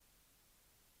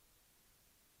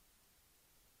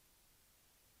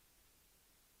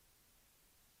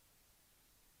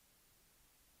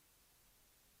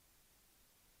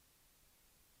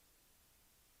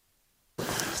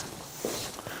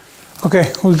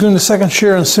Okay, we're doing the second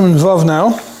share in Siman Vav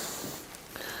now.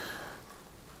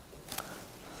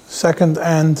 Second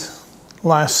and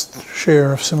last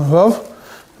share of Siman Vav.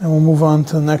 And we'll move on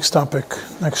to the next topic.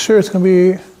 Next share, it's going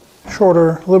to be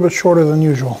shorter, a little bit shorter than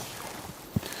usual.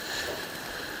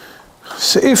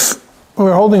 So if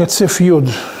we're holding at Sif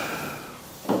Yud,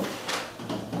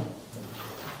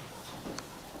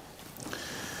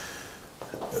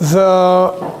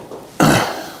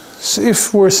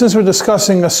 since we're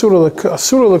discussing Asura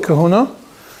Kahuna,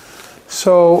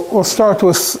 so we'll start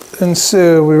with, we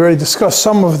already discussed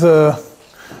some of the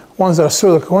ones that are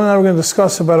Asura Kahuna. Now we're going to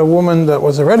discuss about a woman that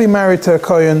was already married to a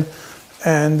Kohen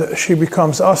and she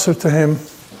becomes Asur to him,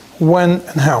 when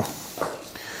and how.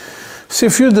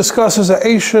 Sif Yud discusses a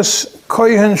Eishes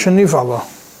Kohen Shenivala.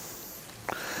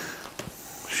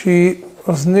 She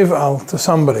was Nival to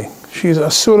somebody. She's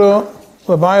Asura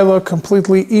Labaila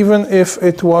completely, even if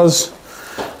it was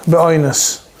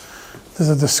Be'oinus. There's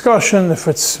a discussion if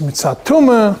it's Mitzat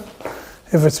Tumah,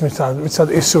 if it's Mitzat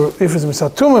Isur, if it's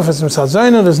Mitzat Tumah, if it's Mitzat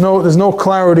Zaina. There's no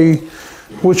clarity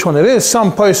which one it is.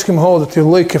 Some poskim hold that you're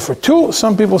loike for two.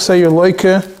 Some people say you're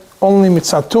loike only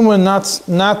Mitzat Tumah,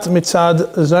 not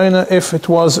Mitzat Zaina if it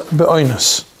was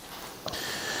Be'oinus.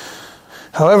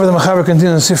 However, the Mechaber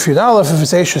continues in Sif Yud Aleph, if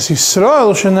it's Eishes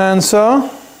Yisrael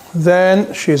Naansea,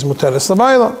 then she is Muteres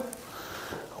L'Bayla.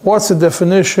 What's the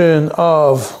definition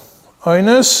of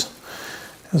Oinus?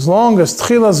 As long as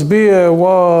Tchilas Bia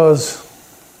was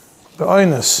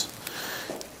Be'oinus,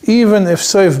 even if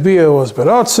Seif Bia was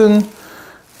Beratzen,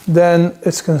 then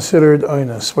it's considered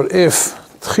Oinus. But if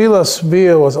Tchilas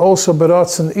Bia was also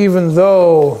Beratzen, even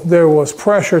though there was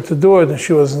pressure to do it, and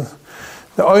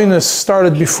the Oinus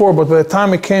started before, but by the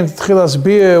time it came to Tchilas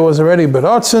Bia, it was already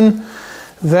Beratzen,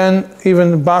 then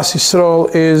even Bas Yisrael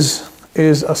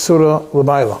is Asura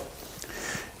L'Bayla.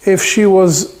 If she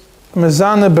was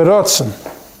Mezane Beratzen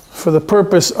for the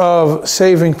purpose of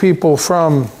saving people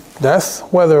from death,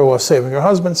 whether it was saving her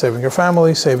husband, saving her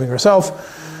family, saving herself,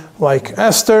 like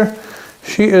Esther,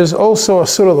 she is also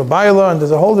Asura L'Bayla, and there's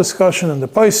a whole discussion in the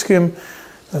Paiskim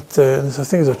that I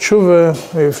think it's a tshuva,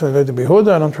 maybe it's going to be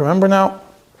Huda, I don't remember now.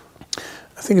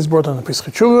 I think it's brought on the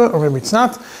Pesach Tshuva, or maybe it's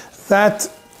not, that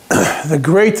the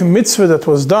great mitzvah that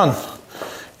was done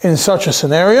in such a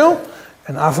scenario,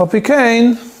 and Afal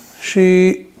Pikain,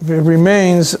 she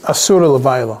remains Asura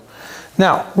L'Bayla.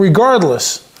 Now,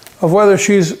 regardless of whether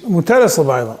she's Muteres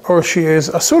L'Bayla or she is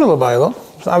Asura L'Bayla,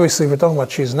 so obviously if we're talking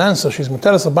about she's Naansea, she's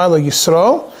Muteres L'Bayla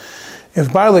Yisrael. If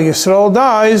Bayla Yisrael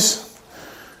dies,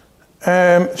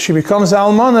 she becomes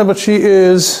Almana, but she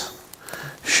is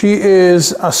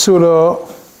Asura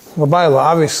L'Bayla.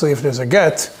 Obviously, if there's a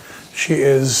get, she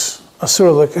is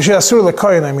Asura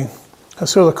L'Kohen,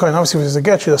 Asura L'Kohen. Obviously, if there's a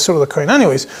get, she's Asura L'Kohen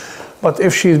anyways. But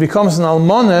if she becomes an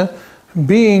Almana,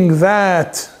 being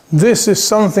that this is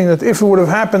something that if it would have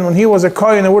happened when he was a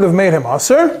Kohen, it would have made him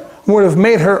Asur, would have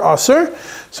made her Asur.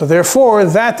 So therefore,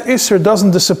 that Isur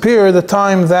doesn't disappear the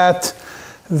time that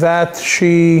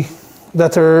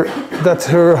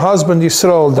her husband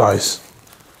Yisrael dies.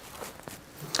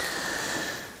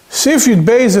 Sif Yud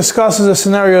Beis discusses a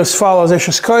scenario as follows: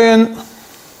 Eshes Kohen,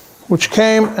 which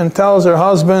came and tells her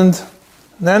husband,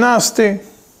 Nenasti,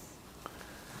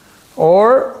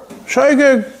 or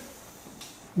Shaygig,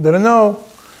 didn't know,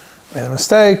 made a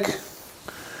mistake.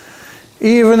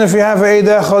 Even if you have a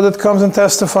Eidecha that comes and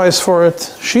testifies for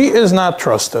it, she is not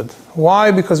trusted.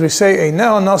 Why? Because we say,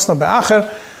 Naansea Be'acher,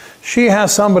 she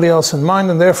has somebody else in mind,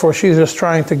 and therefore she's just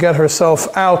trying to get herself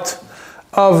out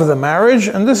of the marriage,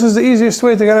 and this is the easiest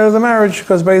way to get out of the marriage,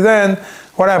 because by then,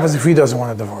 what happens if he doesn't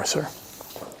want to divorce her?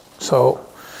 So,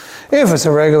 if it's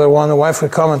a regular one, the wife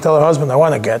would come and tell her husband, I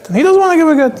want to get, and he doesn't want to give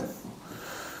a get.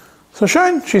 So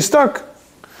shine, she's stuck.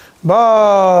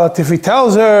 But if he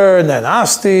tells her,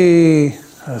 Nenasti,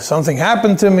 something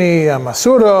happened to me, I'm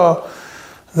Asura,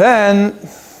 then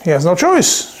he has no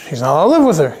choice. He's not allowed to live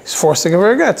with her. He's forced to give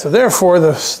her a get. So therefore,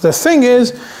 the thing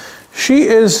is, she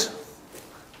is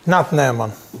not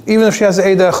Ne'eman, even if she has the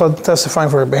Eidecha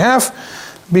testifying for her behalf,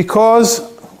 because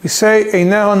we say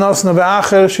Naansea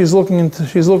Be'acher, she's looking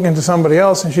into somebody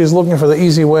else, and she's looking for the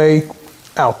easy way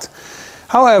out.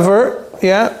 However,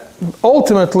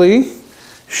 ultimately,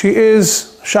 she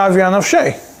is Shavya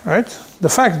Nafshei, right? The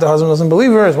fact that the husband doesn't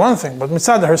believe her is one thing, but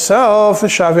mitzad herself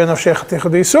is Shavya Nafshei Chaticha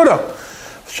D'Yisura.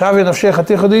 Shavya Nafshei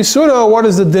Chaticha D'Yisura, what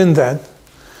is the din then?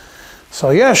 So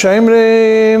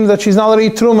Shaimrim, that she's not allowed to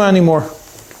eat Truma anymore,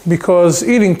 because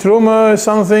eating Truma is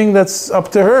something that's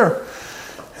up to her.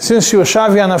 Since she was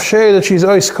Shavya Nafshei, that she's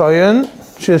Ois Kohen,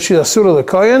 she's Asura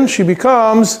L'Kohen, she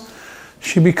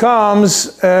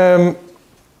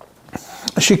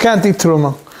can't eat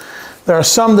Truma. There are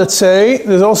some that say,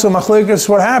 there's also machlekes,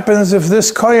 what happens if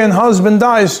this kohen husband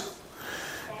dies?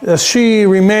 Does she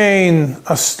remain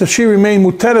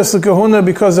muteres lekahuna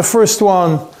because the first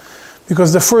one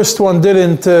because the first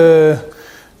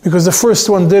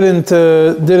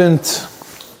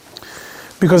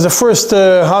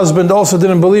husband also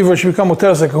didn't believe her, she become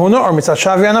muteres lekahuna, or mitzat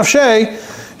shavia nafshei,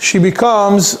 she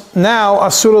becomes now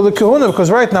asura lekahuna, because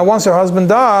right now once her husband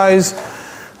dies,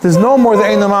 there's no more the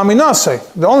Eina Mami Nase.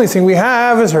 The only thing we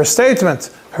have is her statement.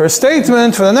 Her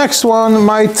statement for the next one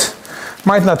might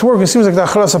not work. It seems like the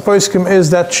Acharas HaPoskim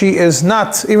is that she is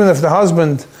not, even if the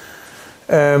husband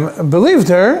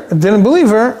didn't believe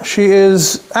her, she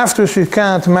is, after she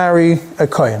cannot marry a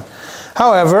Kohen.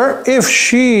 However, if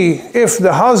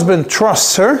the husband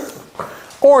trusts her,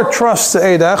 or trusts the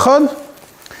Eid Echad,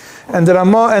 and the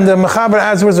Mechaber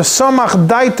adds words, "Samach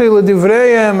daite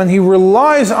ledivreim," and he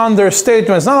relies on their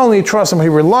statements. Not only he trusts them, he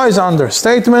relies on their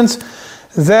statements.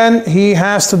 Then he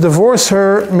has to divorce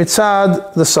her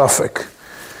mitzad the suffix.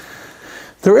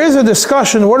 There is a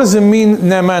discussion. What does it mean,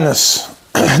 ne'menes?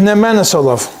 Ne'menes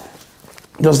olav.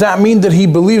 Does that mean that he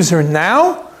believes her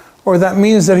now, or that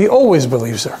means that he always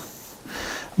believes her?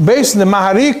 Based on the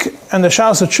Maharik and the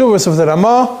Shas HaTshuvas of the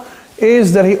Ramah,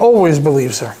 is that he always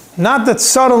believes her. Not that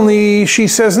suddenly she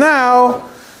says now,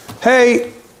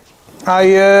 hey,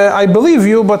 I believe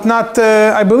you, but not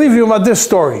I believe you about this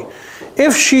story.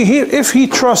 If he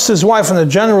trusts his wife on a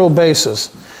general basis,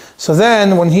 so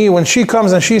then when she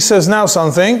comes and she says now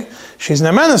something, she's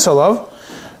na'menes alav,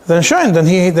 then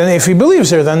if he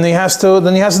believes her, then he has to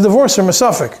divorce her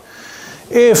misafik.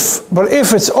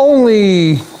 If it's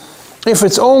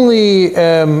only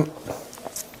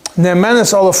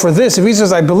Naaman's all for this. If he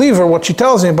says, I believe her, what she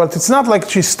tells me, but it's not like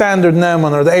she's standard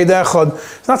Naaman or the Eid Echad.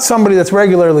 It's not somebody that's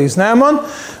regularly is Naaman.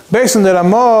 Based on the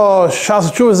Ramah, Shas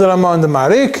HaTshuvas the Ramah and the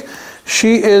Marik,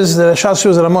 she is the Shas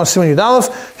HaTshuvas the Ramah Siman Yud Aleph.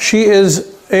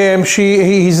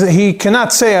 He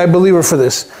cannot say, I believe her for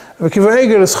this. Rabbi Akiva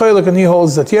Eiger is chaylik, and he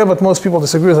holds that, yeah, but most people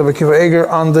disagree with Rabbi Akiva Eiger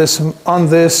on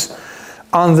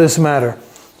this matter.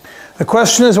 The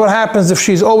question is, what happens if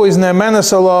she's always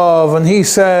na'menes alav and he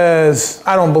says,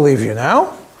 I don't believe you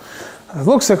now? It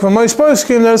looks like from Moshe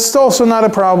Poskim that it's also not a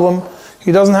problem.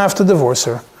 He doesn't have to divorce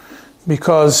her.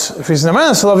 Because if he's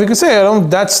na'menes alav, you could say,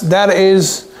 that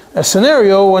is a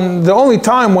scenario when the only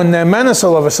time when na'menes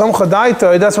alav is some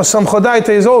chadaita, that's what some chadaita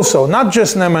is also, not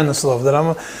just na'menes alav. The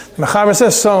Mechaber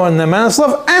says so, na'menes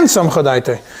alav and some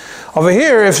chadaita. Over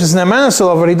here, if it's na'menes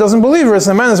alav, but he doesn't believe her, it's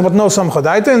na'menes but no some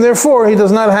chadaita, and therefore he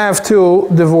does not have to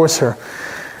divorce her.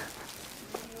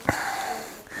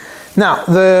 Now,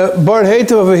 the Bar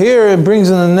Heitev over here brings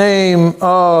in the name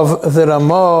of the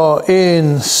Ramah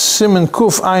in Siman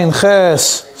Kuf Ayin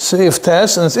Ches Seif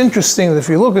Tes, and it's interesting that if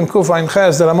you look in Kuf Ayin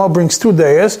Ches, the Ramah brings 2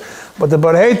 days, but the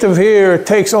Bar Heitev here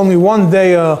takes only 1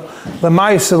 day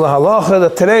l'maisa l'halacha,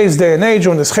 that today's day and age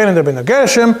when there's chenin d'ben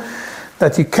gershim,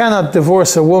 that you cannot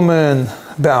divorce a woman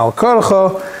be'al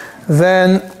karcha,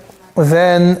 then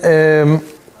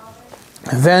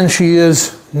she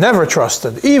is never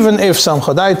trusted. Even if some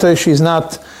chadaita,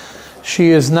 she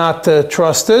is not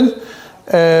trusted,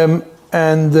 and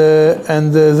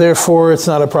therefore it's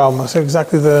not a problem. So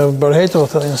exactly the Bar Heitev, I'll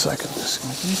tell you in a second.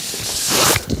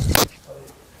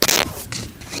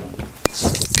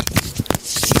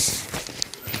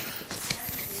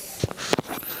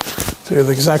 The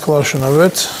exact lashon of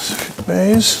it,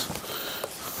 base.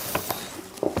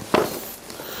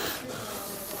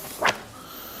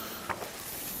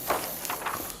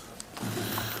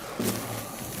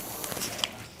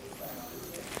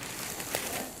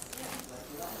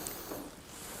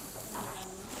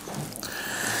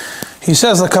 He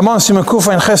says, "L'kamon siman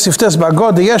kufa in ches siftes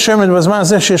ba'agod yesh emet b'zman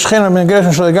zeh sheyesh chen ben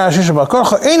gershon shel ga'al shisha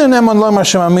ba'korcha einu ne'eman lo ma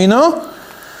shemamino."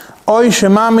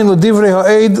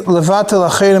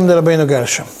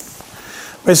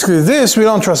 Basically this we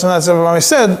don't trust, and that's what I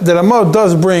said. The Ramah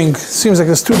does bring, seems like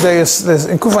there's 2 days,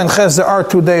 in Kufa and Ches there are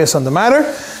 2 days on the matter.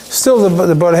 Still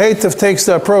the Bar Heitev takes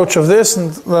the approach of this,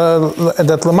 and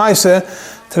that Lamaise,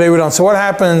 today we don't. So what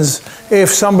happens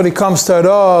if somebody comes to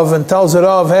Rav and tells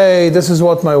Rav, hey, this is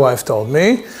what my wife told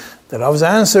me? The Rav's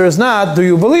answer is not, do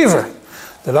you believe her?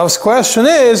 The Rav's question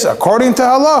is, according to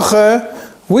halacha,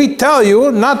 we tell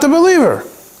you not to believe her.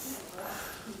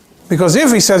 Because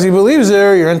if he says he believes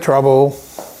her, you're in trouble.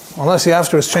 Unless he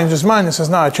afterwards changes his mind and says,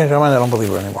 no, I changed my mind, I don't believe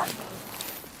her anymore.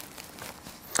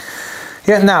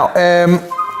 Yeah, now,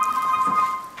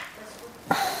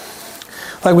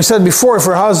 like we said before, if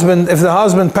the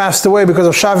husband passed away because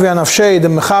of Shavia Nafshei, the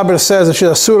Mechaber says that she's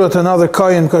a surah to another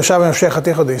kohen because Shavia Nafshei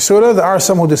Chaticha de Surah. There are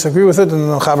some who disagree with it, and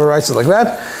the Mechaber writes it like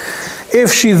that.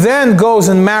 If she then goes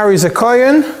and marries a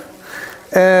kohen,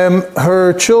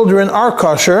 her children are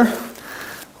kosher.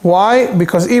 Why?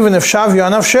 Because even if Shavya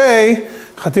Nafshei,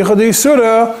 Chaticha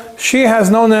D'Yisura, she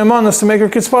has no Naamanus to make her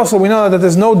kids possible. We know that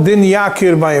there's no Din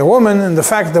Yakir by a woman, and the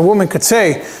fact that a woman could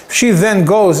say, she then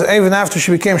goes, even after she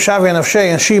became Shavya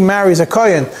Nafshei, and she marries a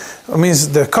Kohen, it means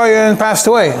the Kohen passed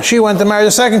away. She went to marry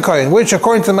the second Kohen, which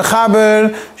according to the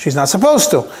Mechaber, she's not supposed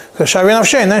to. Because Shavya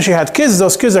Nafshei, and then she had kids,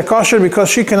 those kids are kosher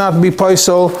because she cannot be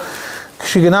poisel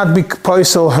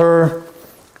her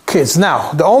kids.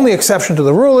 Now, the only exception to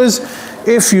the rule is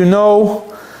if you know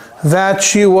that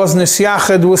she was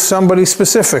nisyached with somebody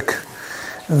specific.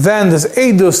 Then there's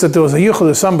edus that there was a yuchel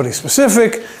with somebody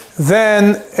specific.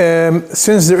 Then,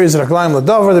 since there is raglaim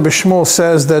ladavar, the Bishmul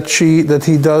says that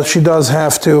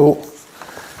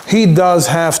he does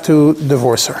have to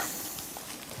divorce her.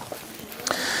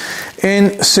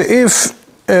 In Seif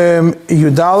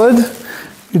Yudalid,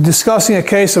 you're discussing a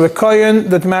case of a kohen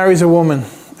that marries a woman,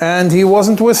 and he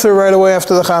wasn't with her right away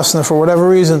after the chasna for whatever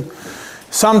reason.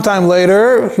 Sometime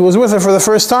later, he was with her for the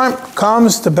first time,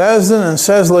 comes to Bezdin and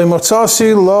says, Lo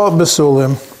motzasi lo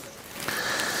besulim.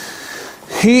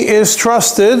 He is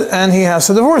trusted and he has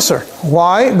to divorce her.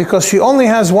 Why? Because she only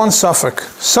has one suffik.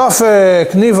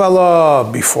 Suffik nivala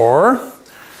before,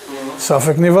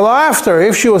 suffik nivala after.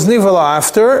 If she was nivala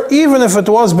after, even if it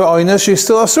was be'oinus, she's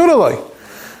still asuralai.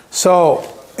 So,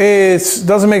 it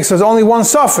doesn't make sense. There's only one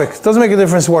suffix. It doesn't make a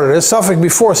difference what it is. Suffix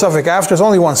before, suffix after. There's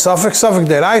only one suffix. Suffix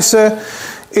deraisa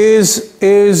is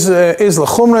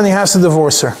lechumra, and he has to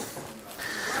divorce her.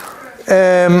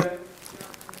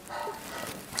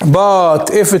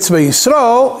 But if it's by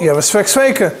Yisrael, you have a sfek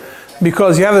sveika,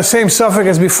 because you have the same suffix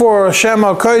as before.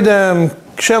 Shema koidem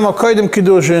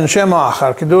kiddushin, shema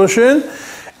achar kiddushin.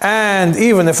 And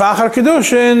even if achar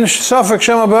kiddushin, suffix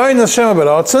shema b'oinus, shema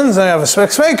b'rotzen, then you have a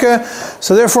sfek sveika.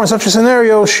 So therefore, in such a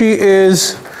scenario, she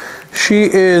is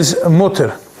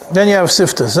mutter. Then you have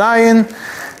sifta zayin,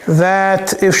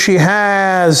 that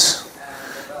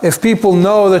if people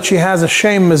know that she has a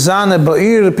shem mezane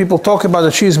ba'ir, people talk about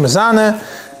that she's mezane,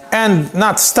 and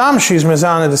not stam she's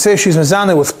mezane, they say she's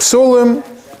mezane with psulim.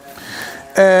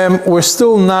 We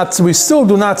still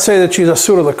do not say that she's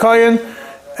asura l'kayin.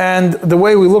 And the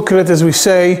way we look at it is we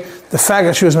say, the fact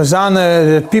that she was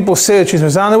mezana, that people say that she's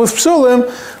mezana with psulim,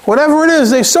 whatever it is,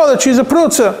 they saw that she's a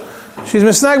prutza. She's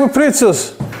misnag with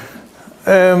pritzus.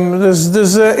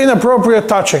 There's inappropriate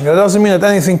touching. That doesn't mean that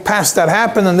anything past that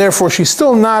happened, and therefore she's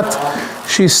still not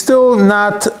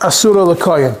asura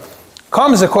l'koyin.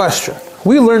 Comes a question.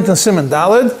 We learned in Siman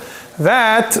Daled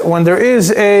that when there is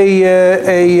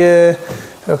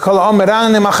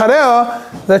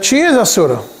that she is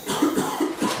asura.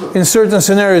 In certain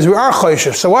scenarios, we are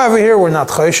chayshish. So over here, we're not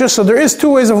chayshish. So there is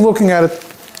two ways of looking at it.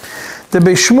 The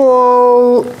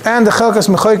Beishmul and the Chelkas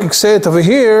Mechaykik say it over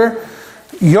here.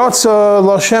 Yotza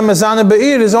Lashem Mezane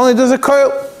Be'ir is only there's a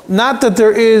koil. Not that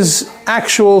there is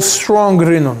actual strong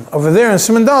rinun. Over there in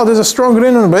Siman Dal, there's a strong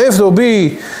rinun. But if there will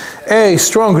be a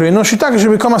strong rinun, Shitaka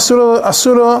should become asura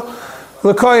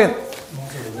l'koyin.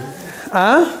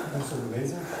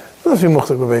 Doesn't be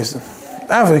muchtak b'bezdin.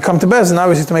 After you come to Bezdin,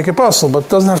 obviously to make it possible, but it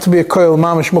doesn't have to be a koil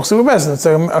mamish muchzik Bezdin. It's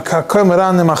a koil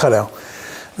meran nemacharel.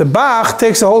 The Bach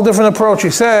takes a whole different approach. He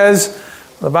says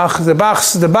the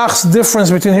Bach's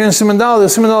difference between here and Siman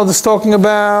Daled is talking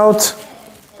about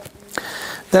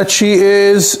that she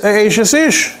is a Eishes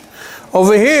Ish.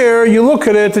 Over here, you look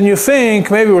at it and you think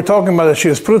maybe we're talking about that she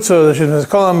was prutza, that she was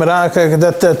koil meran,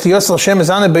 that Yosel Shem is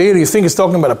ane beir. You think it's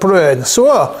talking about a pruya and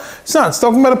nesua. It's not. It's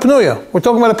talking about a pnuya. We're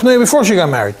talking about a pnuya before she got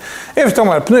married. If we're talking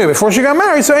about a pnuya before she got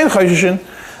married, so ain't chayshishin.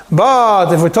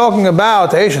 But if we're talking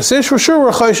about Eishes Ish, for sure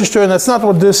we're chayshish to, and that's not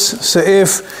what this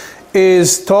seif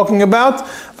is talking about.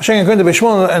 And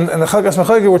the Chelkas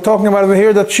Mechaykik, we're talking about over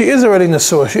here that she is already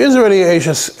nesua. She is already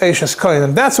Eishes Kohen,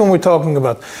 and that's what we're talking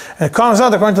about. And it comes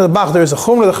out according to the Bach, there is a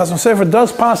chumrah. The Chasam Sofer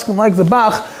does paskin like the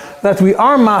Bach that we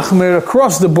are machmir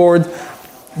across the board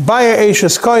by a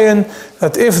Eishes Kohen,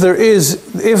 that if there is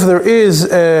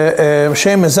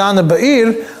Shem Mezana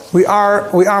Ba'ir, we are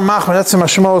machmir. That's the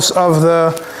mashmos of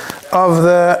the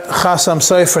Chasam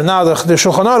Sofer. Now the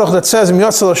Shulchan Aruch that says Im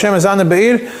Yotzel Shem Mezana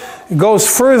Ba'ir, it goes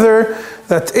further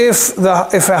that if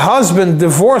a husband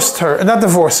divorced her,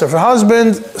 if a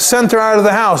husband sent her out of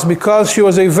the house because she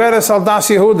was a veres al das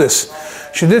Yehudis,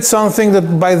 she did something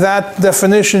that by that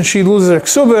definition she loses her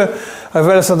ksubah, a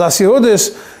veres al das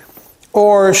Yehudis,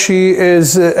 or she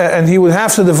is, and he would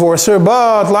have to divorce her,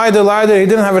 but leider, he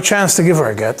didn't have a chance to give her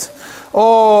a get,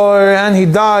 and he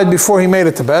died before he made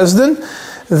it to Bezdin,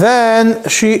 then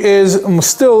she is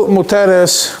still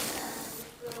muteres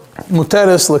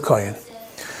l'koyin.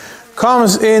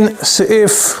 Comes in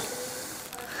Seif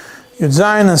Yud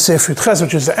Zayin and Seif Yud Ches,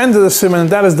 which is the end of the Siman, and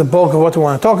that is the bulk of what we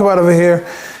want to talk about over here,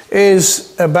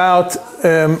 is about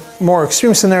more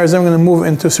extreme scenarios. Then we're going to move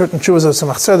into certain tshuvas of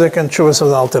Tzemach Tzedek and tshuvas of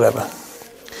the Alter Rebbe.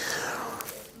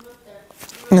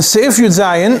 In Seif Yud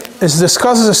Zayin, it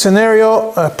discusses a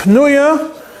scenario,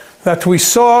 Pnuya, that we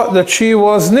saw that she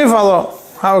was Nivala.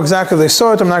 How exactly they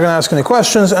saw it, I'm not going to ask any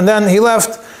questions. And then he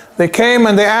left. They came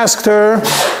and they asked her,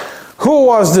 who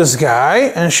was this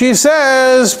guy? And she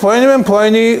says, Ploini ben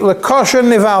Ploini, lekosher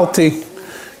nivalti.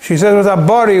 She says with a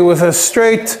body, with a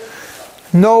straight,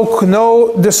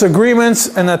 no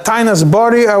disagreements, and a tainas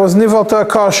body, I was nival to a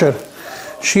kosher.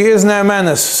 She is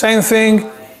Naamaness. Same thing,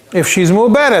 if she's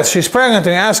muberes, she's pregnant,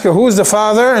 and you ask her, who's the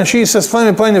father? And she says,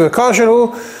 Ploini ben Ploini v'kosher,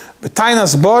 who?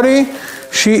 Tainas body,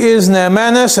 she is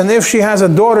Naamaness, and if she has a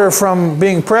daughter from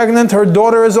being pregnant, her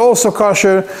daughter is also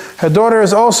kosher. Her daughter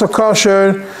is also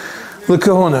kosher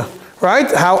l'kahuna.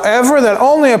 Right? However, that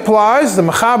only applies, the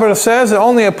Mechaber says, it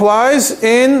only applies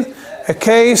in a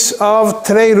case of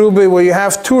Trei Rubi, where you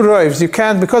have two roivs. You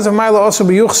can't, because of Maila also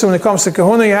be Yuchsim when it comes to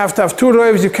kahuna, you have to have two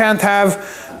roivs, you can't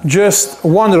have just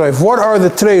one roiv. What are the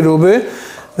Trei Rubi?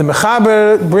 The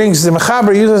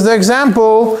Mechaber uses the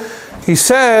example. He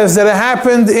says that it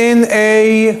happened in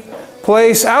a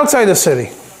place outside the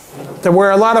city, that where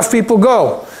a lot of people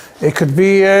go. It could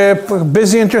be a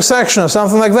busy intersection or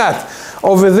something like that.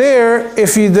 Over there,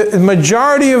 the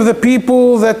majority of the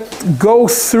people that go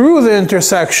through the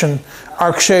intersection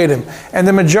are kshedim, and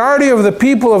the majority of the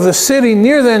people of the city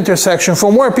near the intersection,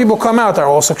 from where people come out, are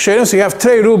also kshedim. So you have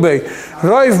Trei Rubei,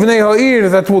 Roiv Bnei Ha'ir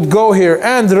that would go here,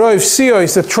 and Roiv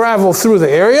Siois that travel through the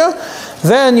area.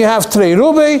 Then you have Trei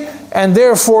Rubei, and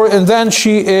then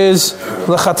she is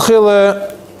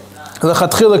lechatchila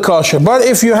kosher. But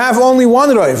if you have only one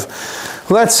roiv,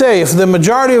 let's say if the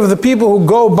majority of the people who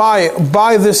go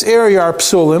by this area are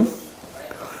psulim,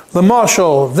 the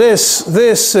mashal,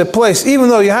 this place, even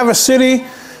though you have a city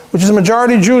which is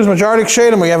majority Jews, majority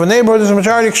kshedim, or you have a neighborhood that's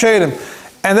majority kshedim,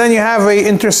 and then you have an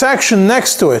intersection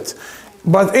next to it,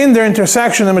 but in their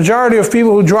intersection, the majority of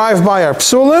people who drive by are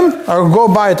psulim, or go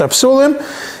by it are psulim,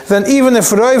 then even if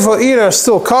roiv ha'ir are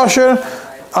still kosher,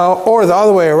 or the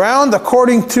other way around,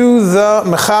 according to the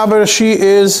Mechaber,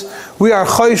 we are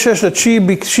choishesh that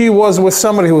she was with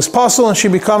somebody who was pasul, and she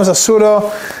becomes asura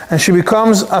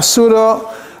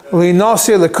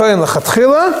l'nasya l'koyin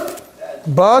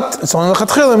l'chatchila, but it's only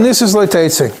l'chatchila, m'nisis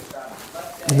l'teitzi.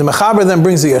 The Mechaber then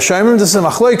brings the Yashayimim. This is a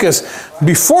machlokes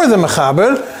before the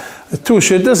Mechaber. The two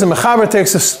shittas. The Mechaber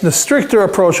takes the stricter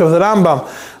approach of the Rambam,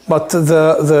 but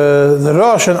the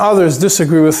Rosh and others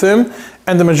disagree with him,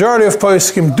 and the majority of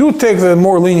poskim do take the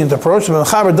more lenient approach. The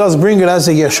Mechaber does bring it as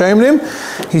a Yeshayimim.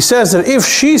 He says that if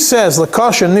she says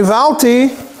l'kosher nivalti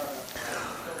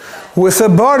with a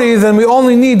body, then we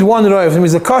only need one roiv. That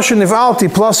means the kosher nivalti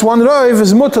plus one roiv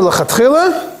is mutar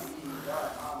l'chatchila.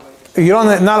 You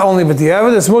don't not only but the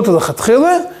evidence it's mutar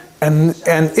l'chatchila. And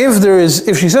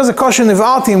if she says a kosher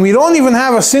nivalti and we don't even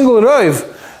have a single roiv,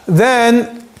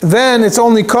 then it's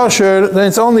only kosher. Then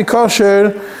it's only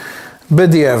kosher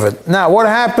b'diavad. Now, what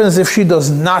happens if she does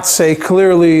not say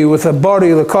clearly with a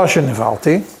body the kosher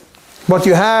nivalti, but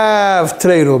you have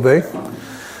trei rubi?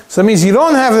 So that means you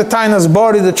don't have the tainas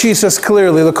body that she says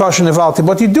clearly the kosher nivalti,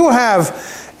 but you do have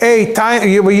you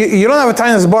don't have a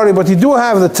tainas body, but you do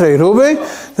have the trei rubi.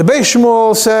 The Beis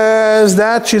Shmuel says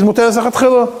that she's muteres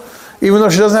achatchila, even though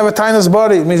she doesn't have a tainas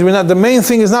body. It means the main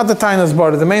thing is not the tainas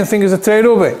body. The main thing is the trei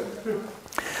rubi.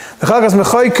 The Chalkas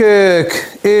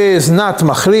Mechoykek is not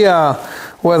machriya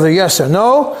whether yes or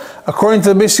no. According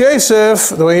to the Beis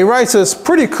Yosef, the way he writes it, it's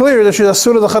pretty clear that she's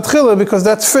asura l'chatchila because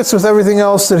that fits with everything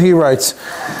else that he writes.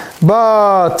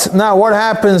 But now, what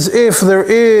happens if there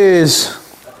is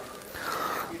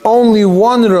only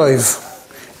one roiv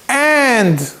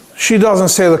and she doesn't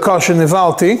say the kosher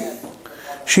nivalti?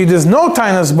 She does no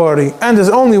tainas body and there's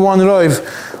only one roiv.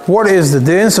 What is the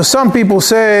din? So some people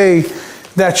say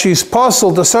that she's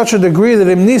puzzled to such a degree that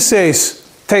imnises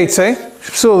teitzei,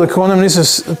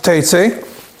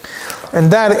 and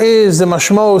that is the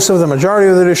mashmos of the majority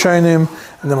of the Rishonim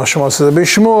and the mashmos of the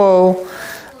Beis Shmuel,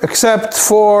 except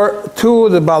for two,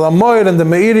 the Balamoyer and the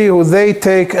Meiri, who they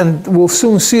take, and we'll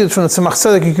soon see it from the Tzemach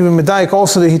Tzedek, Medayik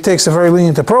also, that he takes a very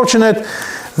lenient approach in it,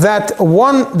 that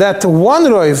one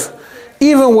roiv,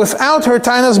 even without her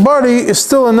tainas body, is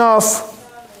still enough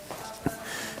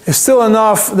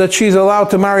that she's allowed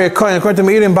to marry a kohen. According to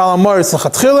Meiri and Balamoyer, it's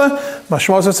l'chatchila.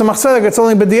 Mashmos of Tzemach Tzedek, it's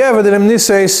only b'diavad that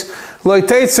imnises lo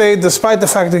teitzei, despite the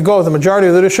fact that the majority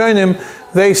of the Rishonim,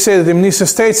 they say that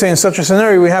imnises teitzei, in such a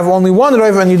scenario we have only one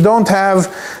roiv and you don't have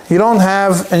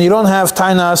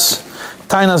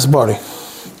tainas body.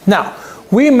 Now,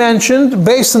 We mentioned,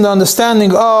 based on the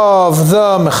understanding of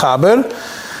the Mechaber,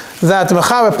 that the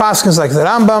Mechaber paskins like the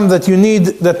Rambam, that you need,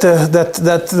 that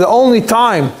the only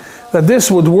time that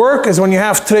this would work is when you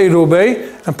have Trei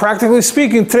Rubei, and practically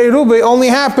speaking, Trei Rubei only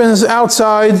happens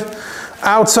outside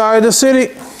the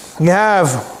city. You have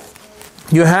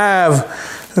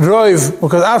Roiv,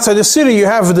 because outside the city you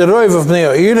have the Roiv of Bnei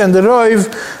Ha'ir and the Roiv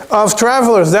of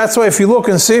travelers. That's why if you look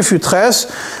in Seif Yutches,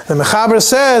 the Mechaber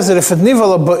says that if it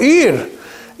nivala ba'ir,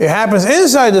 it happens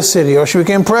inside the city, or she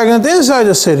became pregnant inside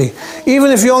the city. Even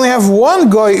if you only have one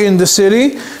guy in the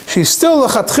city, she's still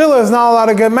l'chatchila is not allowed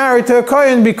to get married to a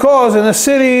kohen, because in the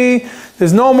city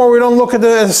there's no more. We don't look at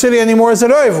the city anymore as a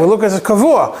roiv. We look at a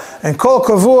kavua, and kol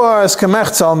kavua is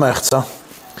kemechza al mechza.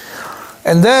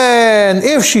 And then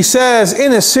if she says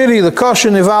in a city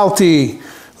l'kasha nivalti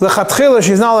l'chatchila,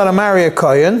 she's not allowed to marry a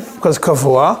kohen because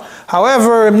kavua.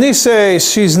 However, Imnise,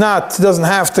 she doesn't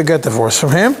have to get divorced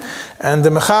from him, and the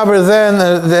Mechaber then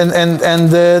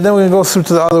we can go through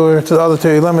to the other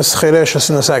Lemes Chereshes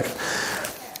in a second.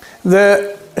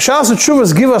 The Shalas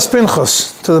Tshuvas give us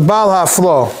Pinchas to the Baal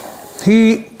HaFlo.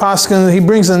 He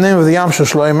brings the name of the Yamsha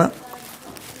Shloime,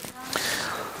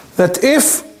 that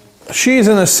if she's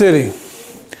in a city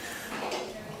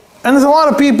and there's a lot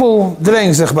of people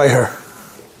draying zich by her,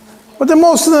 but there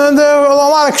are a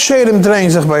lot of kshedim draying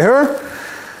zich by her,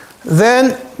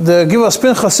 then the Givas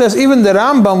Pinchas says even the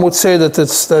Rambam would say that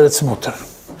it's mutter.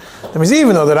 That means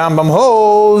even though the Rambam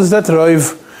holds that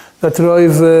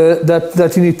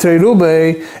you need Trei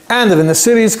Rubei, and that in the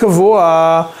city it's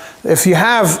kavua, if you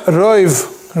have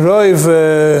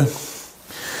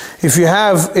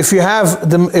if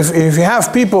you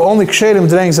have people only kshedim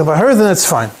draying zich by her, then it's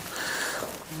fine.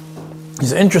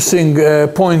 It's an interesting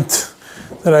point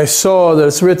that I saw that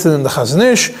it's written in the Chazon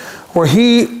Ish, where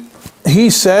he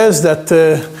says that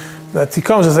he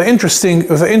comes with an interesting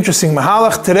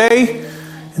mahalach today.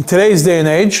 In today's day and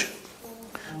age,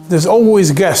 there's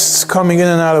always guests coming in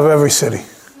and out of every city.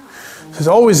 There's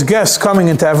always guests coming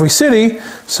into every city,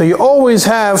 so you always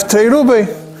have Trei Rubei.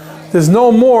 There's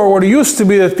no more what it used to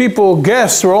be that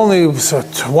guests were only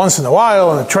once in a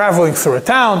while and traveling through a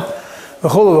town.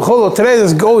 Today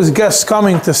there's always guests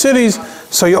coming to cities,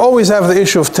 so you always have the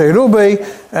issue of Trei Rubei,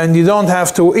 and you don't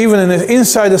have to, even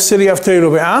inside the city of Trei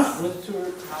Rubei.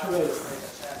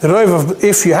 The Roiv of,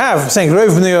 if you have, saying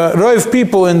Roiv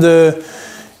people in the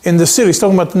city, he's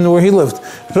talking about where he lived.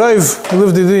 Roiv,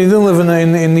 he didn't live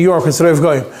in New York, it's Roiv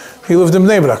Goyim. He lived in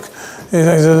Bnei Brak. The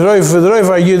Roiv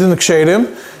are Yidin Kshedim,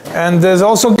 and there's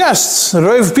also guests. The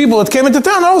Roiv people that came into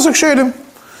town are also Kshedim.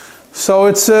 So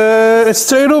it's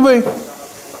Trei Rubei.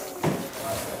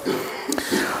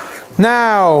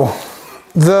 Now,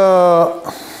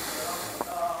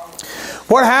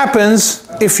 what happens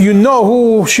if you know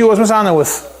who she was Masana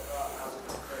with?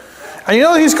 And you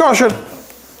know that he's kosher.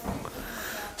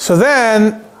 So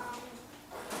then,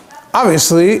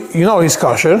 obviously, you know he's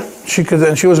kosher. She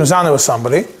was Masana with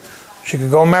somebody. She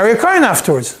could go marry a kohen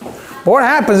afterwards. But what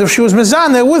happens if she was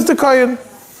Masana with the kohen?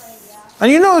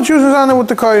 And you know that she was Masana with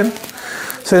the kohen.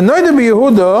 So Noida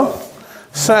Yehuda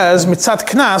says, Mitzat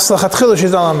Knas, Lachatchila,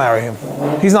 she's not allowed to marry him.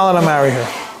 He's not allowed to marry her.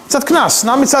 Mitzat Knas,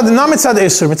 not Mitzat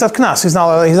Isur, Mitzat Knas, he's not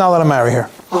allowed to marry her.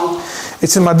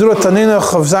 It's in Madura Tanina,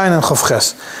 Chav Zayin, and Chav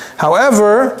Ches.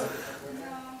 However,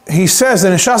 he says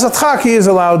that in Shas Atchak he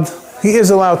is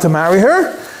allowed to marry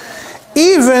her,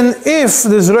 even if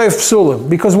there's Reiv Psulim.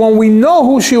 Because when we know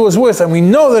who she was with, and we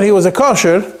know that he was a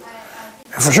kosher,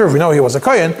 and for sure if we know he was a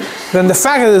kohen, then the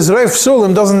fact that there's Reiv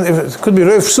Psulim it could be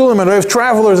Reiv Psulim and Reiv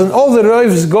travelers, and all the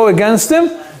Reivs go against him,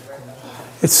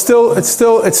 it's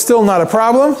still not a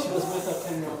problem.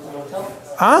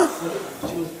 Huh?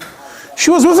 She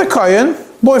was with a kohen,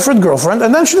 boyfriend, girlfriend,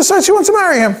 and then she decides she wants to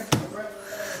marry him.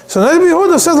 So Nabi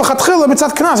Yehuda says, L'chatchila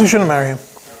b'tzat knas, you shouldn't marry him.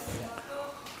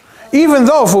 Even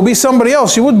though if it would be somebody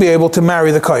else, you would be able to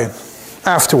marry the kohen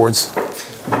afterwards.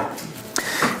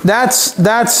 That's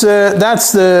the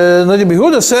Nabi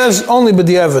Yehuda says only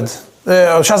b'diavad.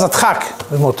 Shas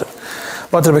Atchak is mutter.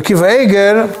 But Rabbi Kiva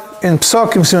Eiger in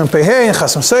Psakim Siman Pehei, in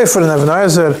Chasam Sefer, in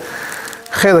העזר,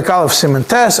 Chelik Aleph Siman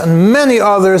Tes, and many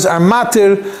others are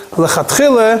matir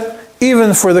l'chatchila.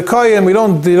 Even for the kohen,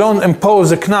 they don't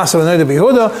impose a knas of a Nabi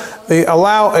Yehuda. They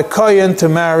allow a kohen to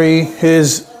marry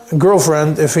his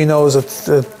girlfriend if he knows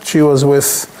that she was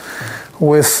with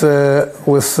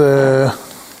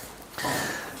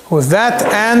that,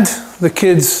 and the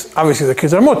kids. Obviously, the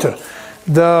kids are mutter.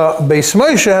 The Beis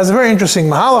Moshe has a very interesting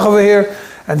mahalach over here,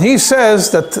 and he says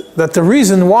that the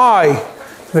reason why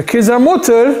the kids are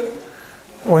mutter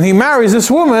when he marries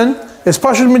this woman is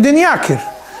pashut midin yakir.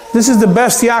 This is the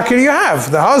best yakir you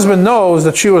have. The husband knows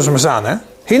that she was Mazaneh.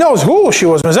 He knows who she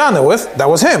was mezana with. That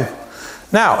was him.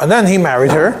 Now, and then he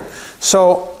married her.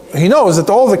 So he knows that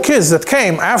all the kids that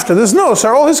came after this nos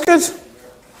are all his kids.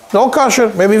 They're all kosher.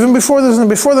 Maybe even before this,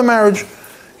 before the marriage.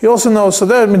 He also knows. So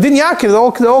they're medin yakir.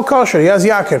 They're all kosher. He has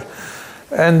yakir.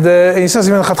 And he says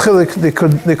even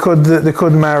they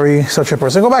could marry such a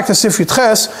person. Go back to Sif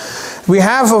Yitches. We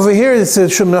have over here that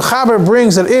Mechaber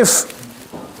brings that if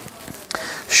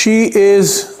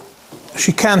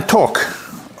she can't talk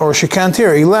or she can't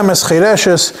hear, ilemes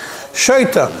chireshes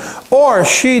shaita, or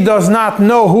she does not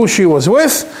know who she was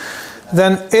with,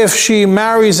 then if she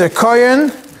marries a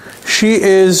kohen, she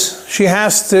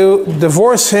has to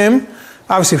divorce him.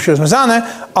 Obviously, if she was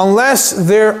mezaneh, unless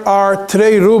there are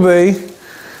trei rubei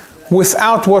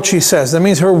without what she says. That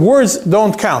means her words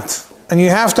don't count. And you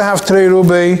have to have trei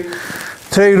rubei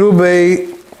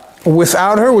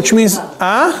without her, which means,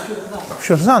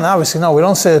 Shulchan, obviously, no, we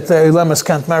don't say that Lemes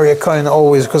can't marry a kohen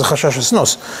always because of Chashash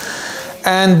Snus.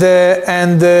 And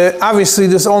obviously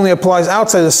this only applies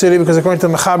outside the city, because according to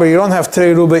the Mechaber, you don't have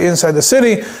trei rubei inside the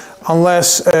city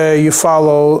unless you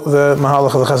follow the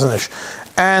Mahalach of the Chazon Ish.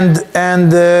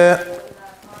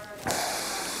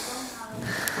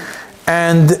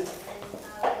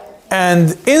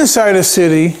 And inside a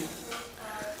city,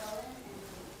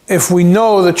 if we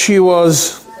know that she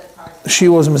was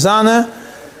mezaneh,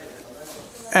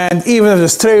 and even if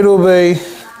there's trei rubei,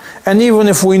 and even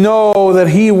if we know that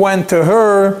he went to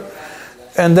her,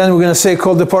 and then we're going to say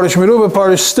called the parish merubah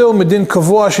parish, still medin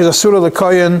kavua she's asura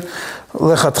lekayin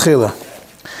lechatchila.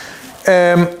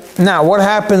 Now what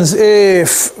happens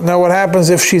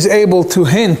if she's able to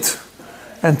hint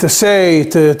and to say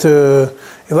to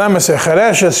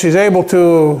she's able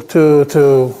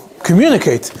to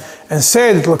communicate and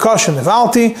say that Lakasha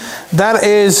Nevalti? That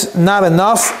is not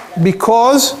enough,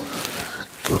 because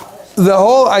the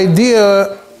whole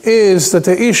idea is that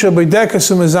the Isha B'dekas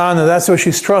Umizana, that's where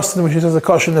she's trusted when she says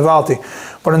Lakasha Nevalti.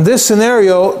 But in this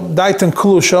scenario, Daitan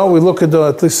Klusha, we look at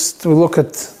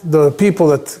the people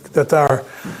that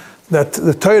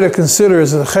the Torah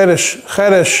considers the Cheresh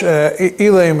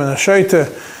Ileim and Ashaita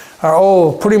are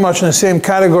all pretty much in the same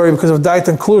category because of Dait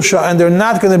and Klusha, and they're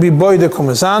not going to be Boide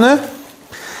Kumazana,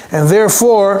 and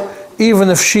therefore, even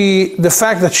if the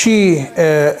fact that she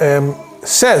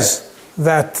says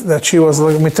that she was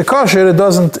mitakasher,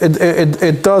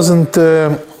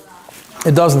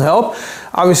 it doesn't help.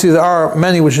 Obviously, there are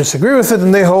many which disagree with it,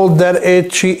 and they hold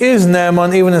that she is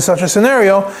Ne'eman even in such a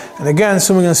scenario. And again,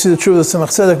 soon we're going to see the truth of Tzemach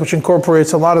Tzedek, which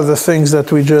incorporates a lot of the things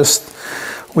that we just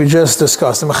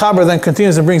discussed. The Mechaber then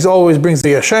continues and always brings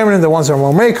the Yeshemin, the ones that are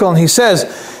more mekel, and he says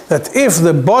that if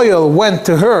the boil went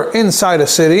to her inside a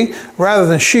city, rather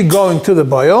than she going to the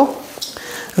boil,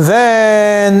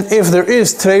 then if there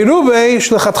is trei rubei,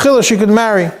 shlechatchila, she could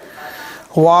marry.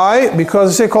 Why?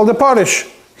 Because they called the parish.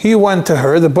 He went to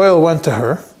her, the boil went to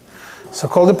her. So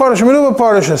called the parish, merubah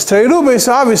parish, as trei rubei,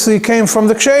 so obviously it came from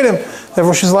the kshedim,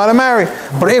 therefore she's allowed to marry.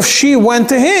 But if she went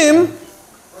to him,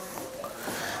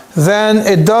 then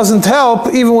it doesn't help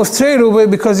even with trei rubei,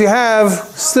 because you have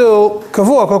still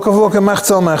kavua, kol kavua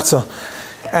kemechza mechza.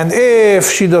 And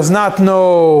if she does not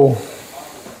know,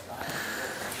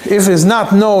 if it's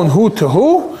not known who to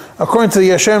who, according to the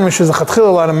Yeshem, she's a chatchila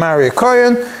allowed to marry a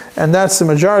kohen, and that's the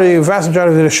vast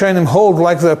majority of the Rishonim hold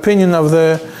like the opinion of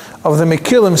the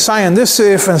Mekilim, Sai in this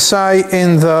Seif and Sai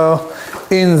in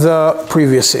the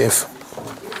previous Seif.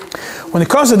 When it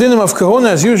comes to dinim of kahuna,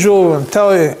 as usual, and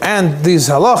these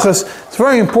halachas, it's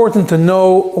very important to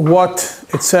know what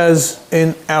it says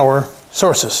in our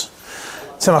sources.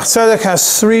 Tzemach Tzedek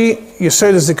has 3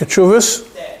 Yesodis Zikachuvas,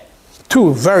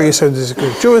 2 very Yesodis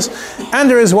Zikachuvas, and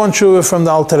there is 1 Chuvah from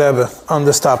the Alter Rebbe on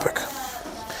this topic.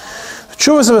 The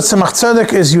Chuvas of Tzemach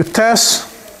Tzedek is Yutes,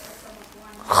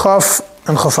 Chaf,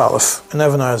 and Chaf Aleph, and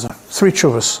Even Aizer. 3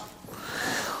 Chuvas.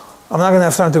 I'm not going to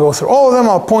have time to go through all of them.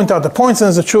 I'll point out the points, and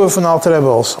there's a Chuvah from the Alter Rebbe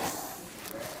also.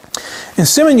 In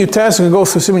Siman Yutes, we can go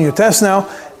through Siman Yutes now.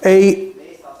 A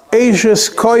Ashes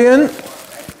Kohen,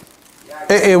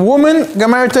 a woman got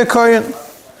married to a Kohen,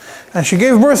 and she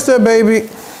gave birth to a baby.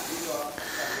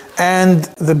 And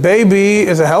the baby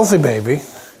is a healthy baby,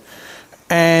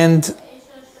 and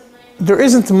there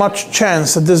isn't much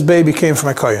chance that this baby came from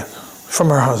a Kohen, from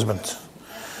her husband.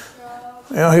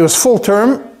 He was full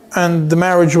term, and the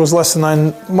marriage was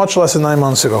much less than 9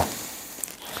 months ago.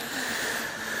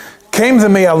 Came the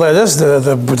Meyaledes,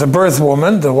 the birth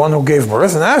woman, the one who gave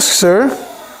birth, and asks her,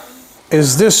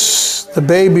 is this the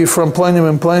baby from Planim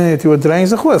and Planim that you were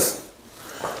draining with?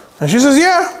 And she says,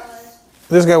 yeah.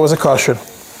 This guy was a kosher.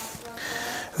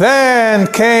 Then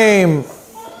came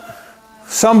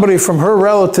somebody from her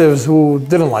relatives who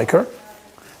didn't like her,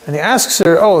 And he asks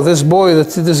her, oh, this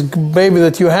baby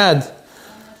that you had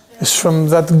is from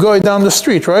that guy down the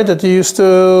street, right? That you used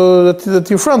to, that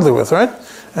you're friendly with, right?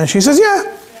 And she says,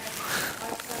 yeah.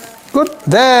 Good.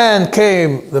 Then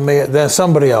came then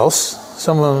somebody else,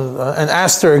 and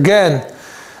asked her again,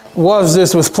 was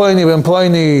this with Pliny ben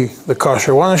Pliny the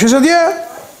kosher one? And she said, yeah.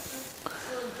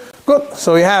 Good.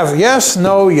 So you have yes,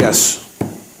 no, yes.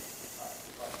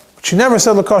 She never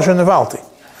said the kosher nivalti.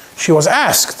 She was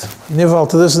asked, nival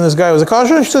to this and this guy was a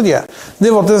kosher? She said, yeah.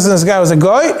 Nival to this and this guy was a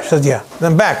goy? She said, yeah.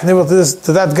 Then back, nival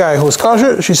to that guy who was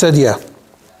kosher? She said, yeah.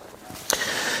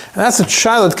 And that's a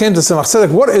child that came to Tzemach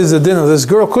Tzedek. What is the din of this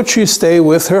girl? Could she stay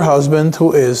with her husband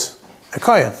who is a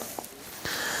kohen?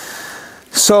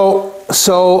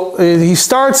 So he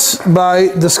starts by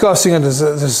discussing it.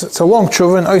 It's a long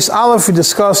tshuva. In Ois Aleph he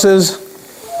discusses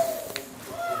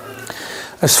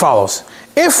as follows.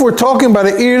 If we're talking about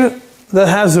an ir that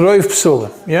has roiv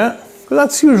psulim, yeah? Because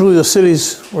that's usually the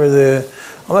cities where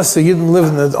unless the Yidden live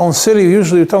in their own city,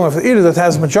 usually we're talking about an ir that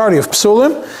has majority of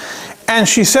psulim. And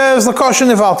she says, L'kosher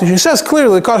nivalti. She says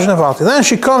clearly, L'kosher nivalti. Then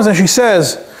she comes and she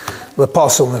says,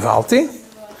 L'pasul nivalti.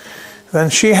 Then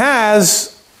she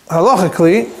has,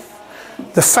 halachically,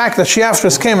 the fact that she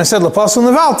afterwards came and said, L'pasul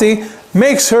nivalti,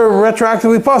 makes her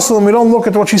retroactively pasul, and we don't look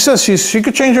at what she says. She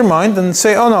could change her mind and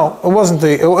say, oh no, it wasn't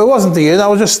the Yid, I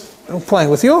was just playing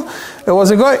with you. It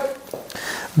was a guy.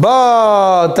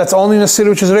 But that's only in a city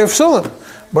which is Reiv Psulim.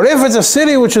 But if it's a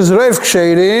city which is Reiv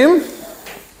Kshedim,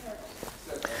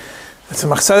 the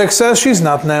Tzemach Tzedek says she's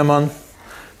not Ne'eman.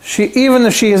 Even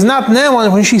if she is not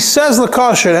Ne'eman, when she says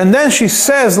L'kosher and then she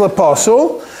says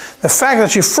L'pasul, the fact that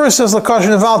she first says L'kosher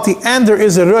Nevalti and there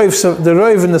is the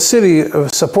Reiv in the city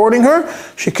supporting her,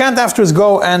 she can't afterwards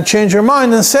go and change her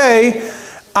mind and say,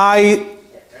 I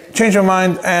change her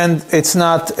mind and it's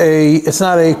not a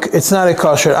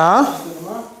kosher.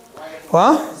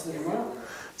 What?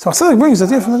 Tzemach Tzedek brings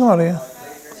that from the Gemara, yeah.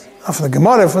 Not from the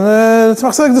Gemara, from the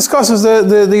Tzemach Tzedek discusses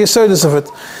the yesodus of it.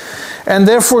 And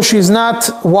therefore she's not,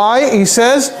 why? He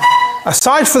says,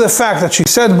 aside for the fact that she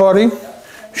said body,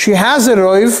 she has a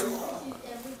roiv.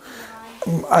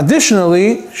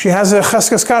 Additionally, she has a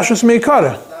cheskes kashrus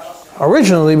meikara.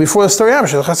 Originally, before the story happened,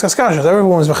 she had a cheskes kashrus.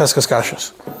 Everyone was cheskes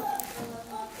kashrus.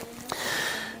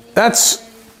 That's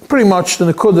pretty much the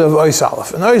nekuda of Ois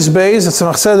Aleph. In Ois Beis, the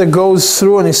Tzemach Tzedek goes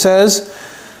through and he says,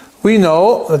 we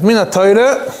know that min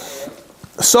ha-Torah,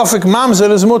 sofik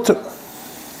mamzer is mutter.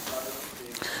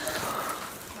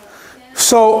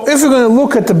 So if you're going to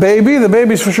look at the baby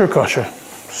is for sure kosher.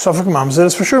 Sofik mamzer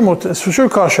is for sure mutter, it's for sure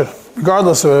kosher,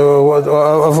 regardless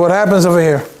of what happens over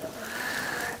here.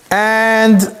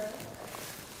 And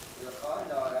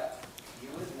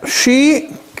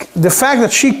the fact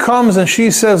that she comes and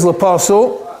she says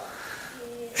L'pasul,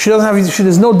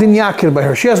 there's no din yakir by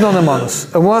her. She has no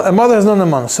nemanus. A mother has no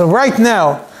nemanus. So right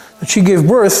now that she gave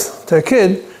birth to a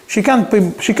kid, she can't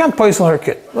paisel her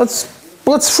kid. Let's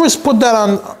first put that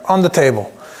on the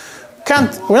table.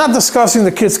 We're not discussing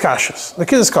the kid's kashas. The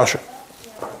kid is kosher.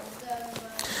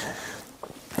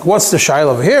 What's the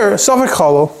shaila over here? Safek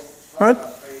chalo, right?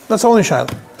 That's only shaila.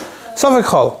 Safek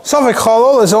chalo. Safek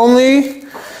chalo is only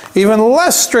even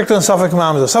less strict than Safek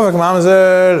mamzer. Safek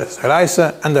mamzer is Reise,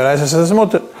 and the Reise says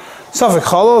mutter. Safek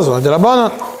chalo is only the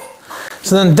Rabbanan.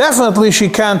 So then definitely she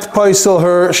can't be paisel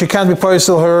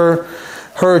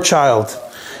her child.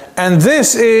 And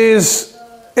this is,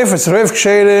 if it's Reiv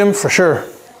Kshedim, for sure.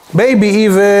 Baby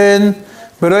even,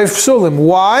 Reiv Psulim.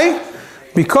 Why?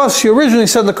 Because she originally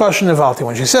said L'kosher Nevalti.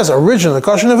 When she says originally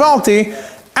L'kosher Nevalti,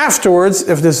 afterwards,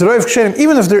 if there's Reiv Kshedim,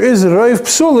 even if there is Reiv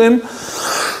Psulim,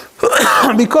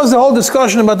 because the whole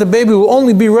discussion about the baby will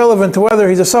only be relevant to whether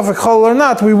he's a Safek Chol or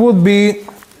not, we would be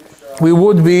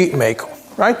Mekel,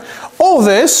 right? All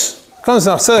this comes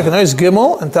down to Tzedek and Ois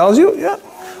Gimel and tells you, yeah,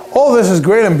 all this is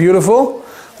great and beautiful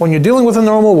when you're dealing with a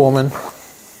normal woman.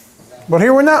 But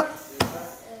here we're not.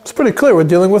 It's pretty clear we're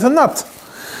dealing with a nut.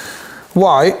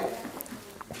 Why?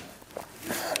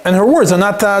 And her words are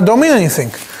not, don't mean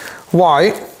anything.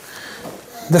 Why?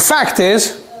 The fact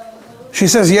is, she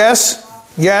says yes,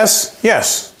 yes,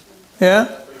 yes. Yeah?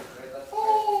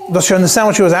 Does she understand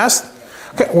what she was asked?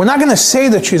 Okay, we're not going to say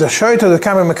that she's a shaita that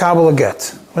can be mekabel a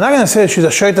get. We're not going to say that she's a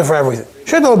shaita for everything.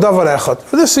 Shaita l'davar echad.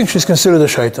 For this thing, she's considered a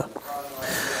shaita.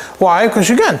 Why? Because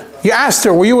again, you asked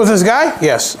her, were you with this guy?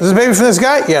 Yes. Is this baby from this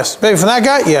guy? Yes. Baby from that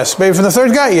guy? Yes. Baby from the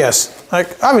third guy? Yes.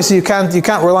 Like, obviously you can't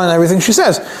rely on everything she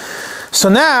says. So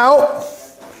now,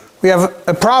 we have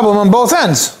a problem on both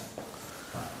ends.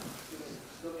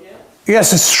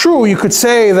 Yes, it's true, you could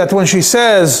say that when she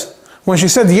said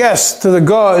yes to the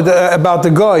guy, about the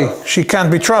guy, she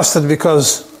can't be trusted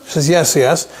because she says yes,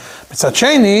 yes.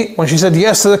 Mitzad when she said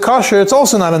yes to the kosher, it's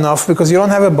also not enough because you don't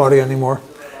have a body anymore.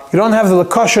 You don't have the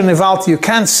kosher nivalti. You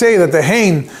can't say that the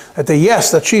hein, that the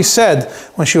yes that she said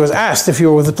when she was asked if you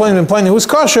were with the plain who was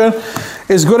kosher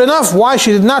is good enough. Why?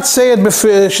 She did not say it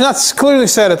before. She not clearly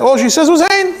said it. All she says was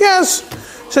hein, yes.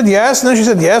 She said yes, and then she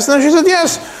said yes, and then she said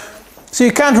yes. So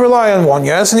you can't rely on one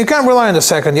yes, and you can't rely on the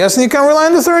second yes, and you can't rely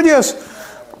on the third yes.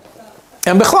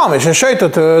 And bechlamish and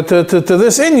shaita to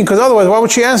this Indian, because otherwise, why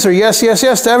would she answer yes, yes,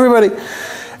 yes to everybody?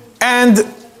 And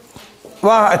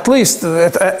well, at least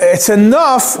it's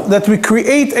enough that we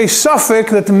create a suffix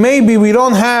that maybe we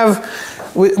don't have.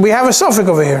 We have a suffix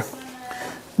over here.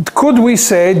 Could we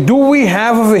say? Do we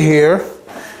have over here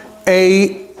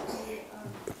a?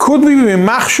 Could we be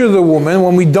machshir the woman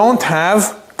when we don't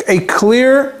have a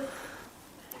clear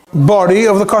body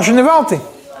of the kosher nivalti?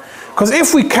 Because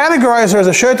if we categorize her as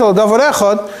a sheitel davar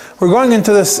echad, we're going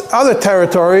into this other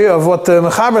territory of what the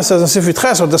Mechaber says in Sifrit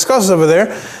Ches, or discusses over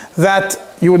there, that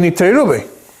you would need roubi,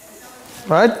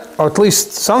 right? Or at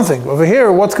least something. Over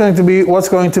here, what's going to be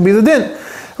the din?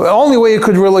 The only way it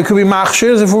could be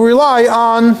machshir is if we rely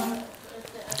on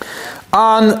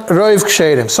roiv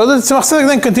ksherim. So the Tzemach Tzedek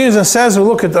then continues and says, we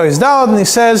look at Ois Dalad, and he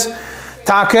says,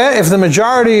 Take, if the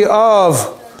majority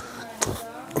of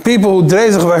people who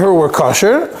dreizach by her were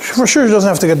kosher, for sure she doesn't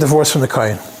have to get divorced from the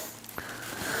kohen.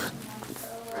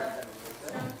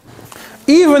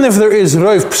 Even if there is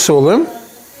roiv psulim,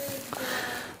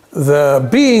 the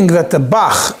being that the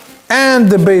Bach and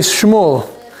the Beis Shmuel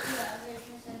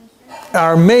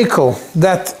are makel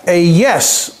that a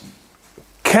yes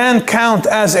can count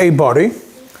as a body,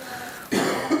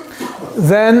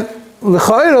 then she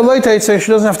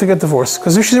doesn't have to get divorced,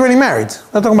 because if she's already married,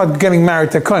 not talking about getting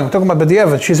married to a kohen, we're talking about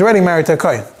b'diavad, she's already married to a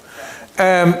kohen.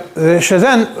 Then,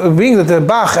 being that the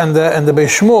Bach and the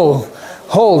Beis Shmuel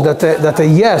hold that the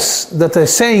yes, that the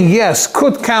saying yes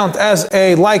could count as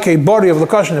a body of the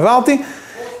kosher nivalti,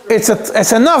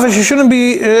 it's enough that she shouldn't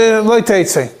be loy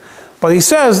teitzei. But he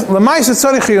says l'maisa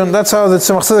tzarich, that's how the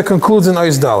Tzemach Tzedek concludes in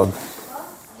Ois Dalad.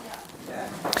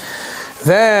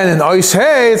 Then in Ois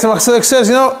Hey, Tzemach Tzedek says,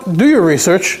 do your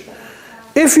research.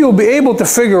 If you'll be able to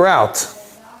figure out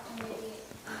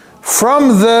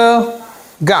from the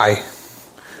guy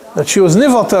that she was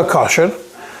nival to a kosher,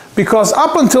 because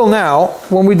up until now,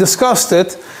 when we discussed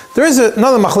it, there is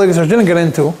another machlekes which I didn't get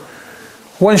into.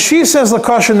 When she says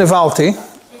l'kosher nivalti,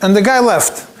 and the guy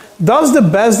left, does the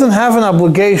Bezdin have an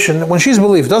obligation, when she's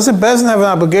believed, does the Bezdin have an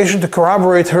obligation to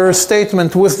corroborate her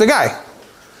statement with the guy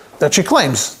that she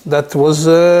claims that he was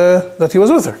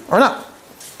with her, or not?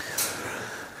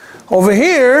 Over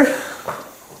here,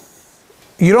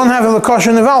 you don't have a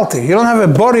l'kosher nivalti. You don't have a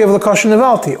body of l'kosher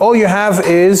nivalti. All you have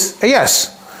is a yes.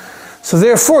 So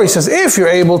therefore, he says, if you're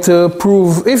able to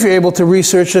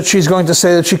research that she's going to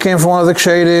say that she came from one of the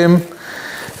kshedim,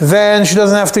 then she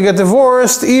doesn't have to get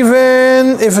divorced,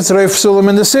 even if it's Reif Sulam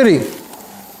in the city.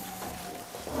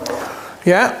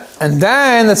 Yeah? And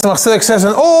then the Tzemach Tzedek says,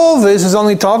 and all this is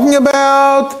only talking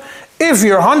about if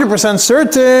you're 100%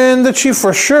 certain that she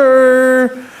for sure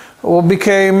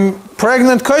became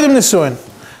pregnant koydem nisuin,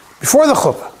 before the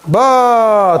chuppah.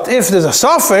 But if there's a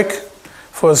suffix,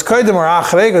 for his koydem or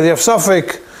achrei, because you have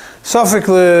suffix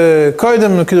le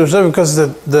koydem kiddush, because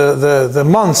the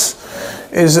months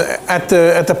is at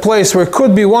the place where it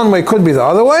could be one way, could be the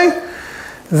other way,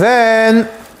 then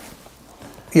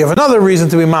you have another reason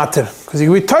to be matir, because you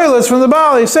can be toilets from the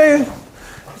Baal. You say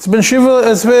it's been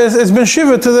shiva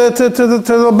to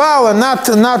the Baal and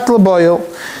not l'boil,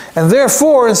 and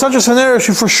therefore in such a scenario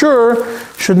she for sure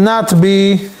should not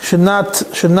teitzei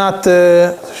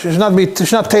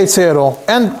at all,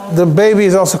 and the baby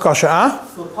is also kosher.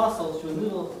 So apostle, she was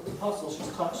little apostle. She's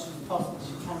apostle.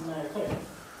 She can't marry a kohen.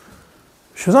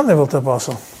 She was not able to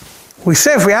apostle. We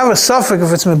say if we have a suffix,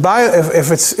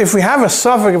 if we have a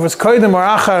suffix, if it's koydem or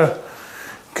achar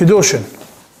kedushin,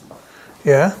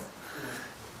 yeah.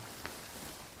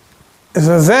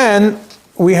 So then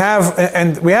we have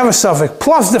a suffix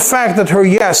plus the fact that her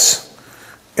yes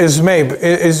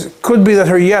could be that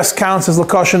her yes counts as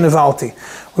l'kosher nivalti.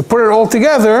 We put it all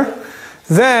together,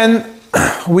 then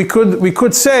we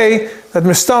could say that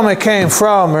Mistama came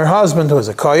from her husband who is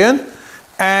a kohen,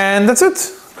 and that's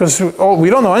it. Because we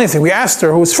don't know anything. We asked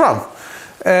her who it's from.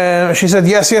 She said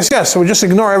yes, yes, yes. So we just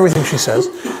ignore everything she says.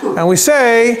 And we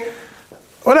say,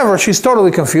 whatever, she's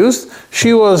totally confused. She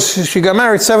got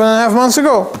married 7.5 months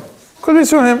ago. Could be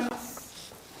from him.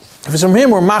 If it's from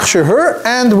him, we're machshir her,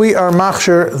 and we are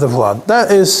machshir the vlad. That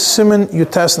is Siman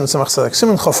Yutes and Tzemach Tzedek.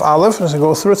 Siman Chof Aleph, as I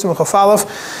go through it, Siman Chof Aleph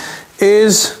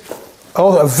is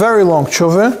a very long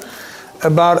tshuva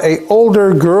about an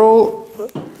older girl.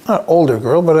 not an older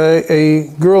girl, but a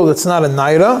girl that's not a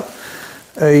naira,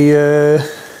 a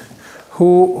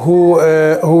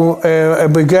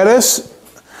begeres,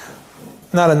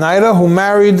 not a naira, who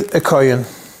married a kohen.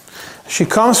 She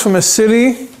comes from a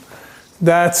city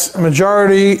that's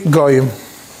majority goyim.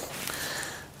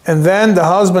 And then the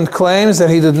husband claims that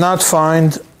he did not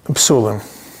find psulim.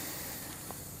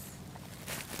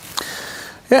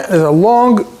 Yeah, there's a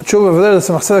long tshuva over there that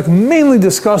the Tzemach Tzedek mainly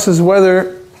discusses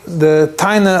whether the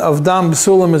taina of dam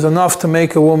psulim is enough to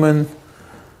make a woman,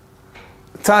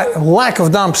 lack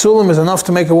of dam psulim is enough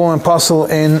to make a woman pasul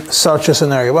in such a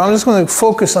scenario. But I'm just going to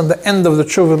focus on the end of the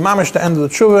tshuva, mamish the end of the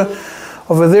tshuva.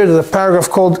 Over there, there's a paragraph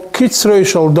called Kitzrei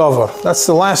Shel Davar. That's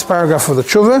the last paragraph of the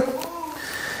tshuva.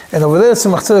 And over there,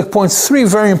 Tzemach Tzedek points three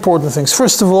very important things.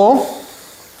 First of all,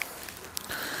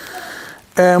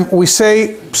 we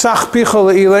say psach picha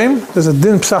le'ilim. There's a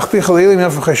din psach picha le'ilim. You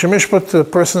have for Chesed Mishpat, the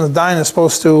person that's dying is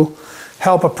supposed to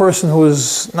help a person who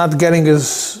is not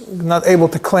able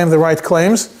to claim the right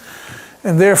claims,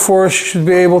 and therefore she should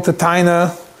be able to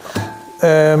taina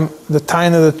the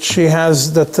taina that she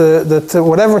has, that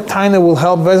whatever taina will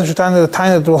help, the taina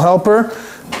that will help her,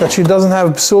 that she doesn't have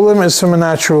psulim, is from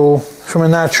a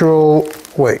natural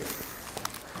way.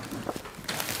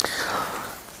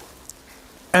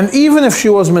 And even if she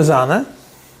was mezana,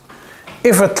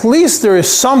 if at least there is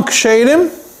some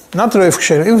kshedim, not reif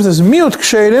kshedim, even if there's miut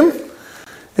kshedim,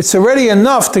 it's already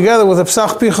enough together with a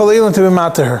psach picha le'ilim to be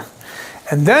mat to her.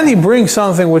 And then he brings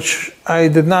something which I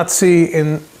did not see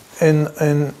in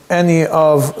any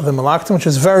of the Malaktim, which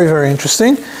is very, very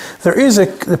interesting. There is the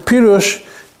Pirush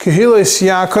Kehilas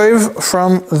Yaakov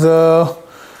from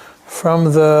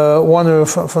the one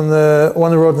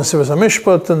who wrote Nesiras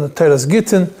HaMishpat and the Teras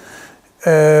Gittin.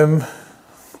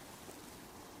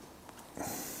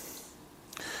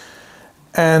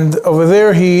 And over there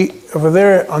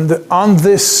on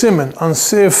this Siman, on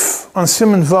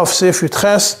Siman Vav Sif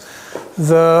Yutches,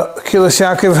 the Kehilas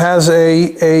Yaakov has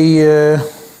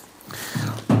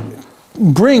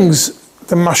brings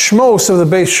the mashmos of the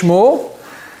Beis Shmuel,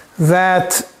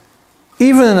 that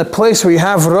even in a place where you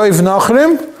have roiv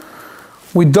nachrim,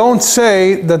 we don't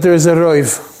say that there is a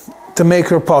roiv to make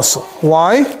her apostle.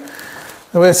 Why?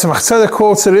 The way Tzemach Tzedek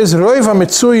quotes it is, roiv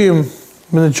ha-mitzuyim,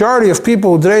 the majority of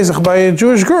people who dreizach by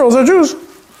Jewish girls are Jews.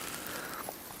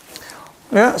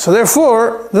 Yeah, so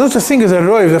therefore, there's such a thing as a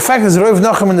roiv. The fact that there's a roiv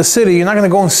nachrim in the city, you're not going to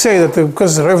go and say that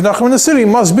because there's a roiv nachrim in the city, it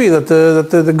must be that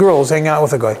the girls hang out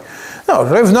with a guy. No,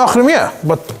 roiv nachrim, yeah,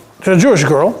 but a Jewish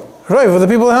girl, roiv, the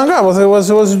people that hung out with it was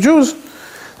Jews.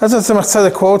 That's what Tzemach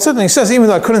Tzedek quotes it, and he says, even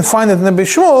though I couldn't find it in the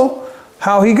Beis Shmuel,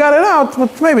 how he got it out,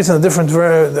 but maybe it's in a different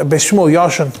Beis Shmuel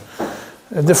Yashin,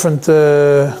 a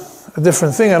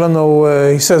different thing. I don't know.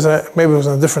 He says maybe it was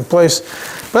in a different place,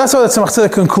 but that's how the Tzemach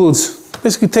Tzedek concludes.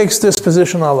 Basically, takes this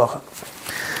position on halacha.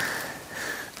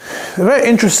 Very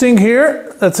interesting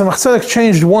here that Tzemach Tzedek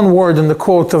changed one word in the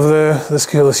quote of this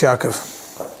Kehilas Yaakov.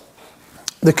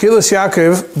 The Kehilas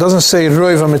Yaakov doesn't say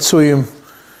roiv ha-mitzuyim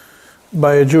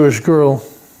by a Jewish girl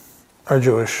are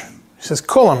Jewish. He says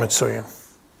kol ha-mitzuyim.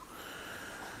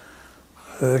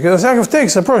 The Kehilas Yaakov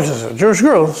takes a person, Jewish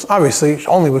girls, obviously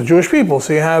only with Jewish people,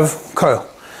 so you have koil.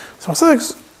 So Tzedek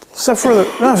step further,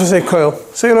 you don't have to say koil,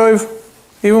 say roiv.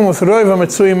 Even with roiv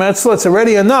ha-mitzuyim etzla, it's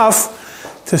already enough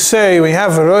to say we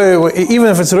have a roiv, even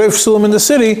if it's a roiv psulim in the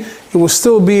city, it will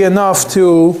still be enough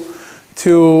to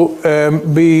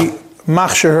be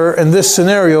machsher her in this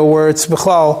scenario where it's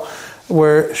bechlal,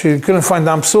 where she couldn't find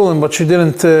dam psulim, but she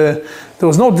didn't. There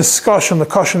was no discussion the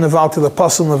kasher nevalti, the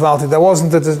pasul nevalti. There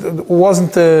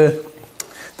wasn't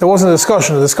a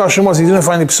discussion. The discussion was he didn't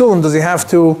find the psulim. Does he have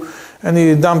to? And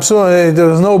he dam psulim. There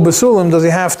was no besulim. Does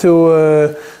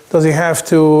he have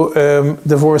to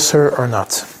divorce her or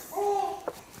not?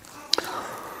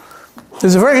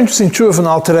 There's a very interesting tshuva from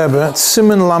Alter Rebbe. It's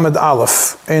Siman Lamed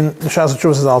Aleph in the Shas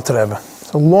Tshuvas of Alter Rebbe.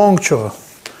 It's a long tshuva.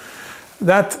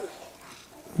 That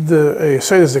the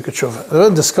Seides tshuva.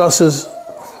 It discusses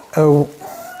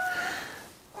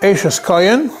Eishes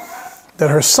Kayin, that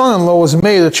her son-in-law was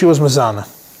made that she was mezana.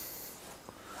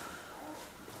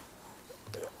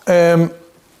 The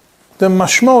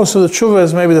mashmos of the tshuva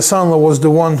is maybe the son-in-law was the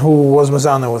one who was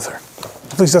mezana with her.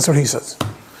 At least that's what he says.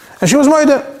 And she was made.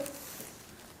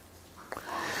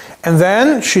 And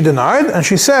then she denied, and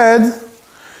she said,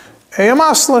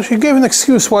 she gave an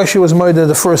excuse why she was made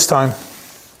the first time.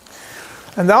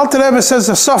 And the Alter Rebbe says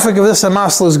the suffix of this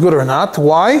amasla is good or not.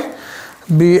 Why?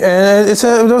 There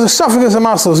was a suffix of this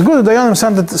amasla is good. The Dayanim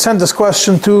sent this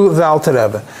question to the Alter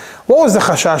Rebbe. What was the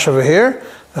chashash over here?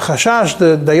 The chashash,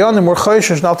 the Dayanim were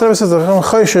chayshish. The Alter Rebbe says the Dayanim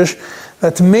chayshish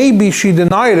that maybe she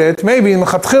denied it, maybe in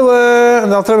Mechatchila,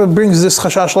 and the Alter Rebbe brings this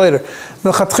chashash later.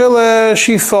 Mechatchila,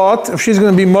 she thought if she's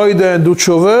going to be moida and do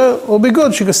tshuva, it'll be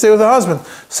good, she could stay with her husband.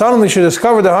 Suddenly she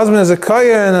discovered her husband is a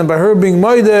kohen, and by her being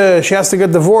moida, she has to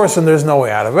get divorced, and there's no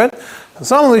way out of it. And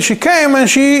suddenly she came and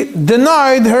she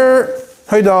denied her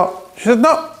haidah. She said,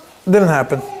 no, it didn't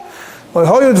happen.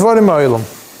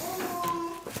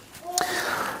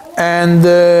 And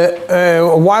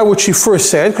why would she first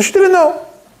say it? Because she didn't know.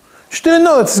 She didn't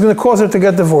know that it's going to cause her to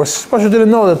get divorced. But she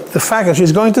didn't know that the fact that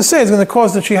she's going to say is going to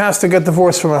cause that she has to get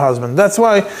divorced from her husband. That's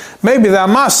why maybe the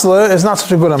amasla is not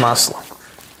such a good amasla.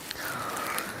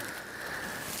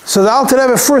 So the Alter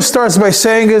Rebbe first starts by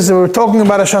saying is that we're talking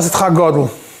about a shasat chagodl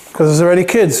because there's already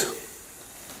kids.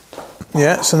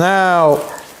 Yeah. So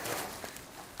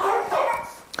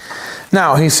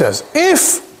now he says,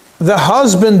 if the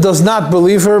husband does not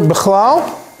believe her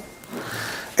b'chlal,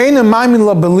 he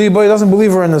doesn't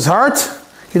believe her in his heart,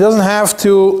 he doesn't have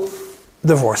to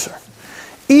divorce her.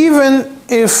 Even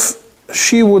if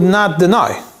she would not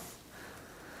deny,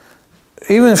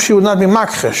 even if she would not be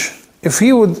makchesh,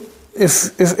 she would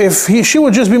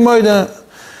just be moida,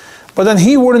 but then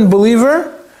he wouldn't believe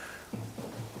her,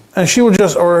 and she would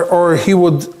just, or she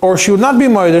would not be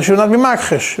moida, she would not be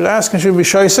makchesh. She'd ask and she would be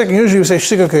shaysek, and usually you say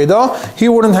shtika keidah, he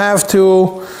wouldn't have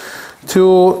to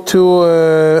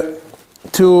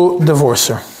divorce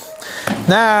her.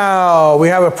 Now we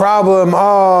have a problem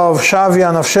of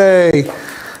shavya nafshei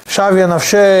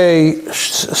chaticha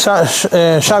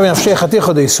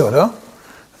deisura.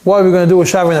 What are we going to do with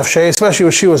shavya nafshei, especially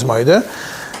if she was moida,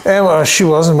 and she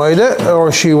wasn't moida,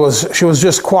 or she was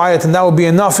just quiet, and that would be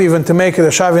enough even to make it a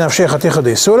shavya nafshei chaticha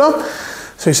deisura.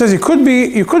 So he says you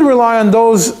could rely on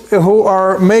those who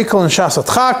are mekel and shasat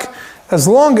chak, as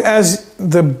long as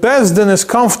the bezdin is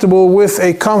comfortable with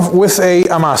a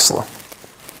amasla.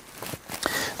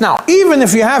 Now, even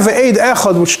if you have an eid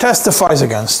echad which testifies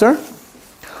against her,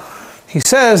 he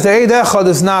says the eid echad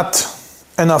is not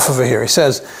enough over here. He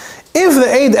says, if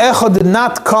the eid echad did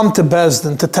not come to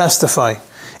bezdin to testify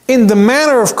in the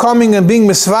manner of coming and being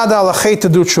misvada alachet to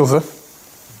do tshuva,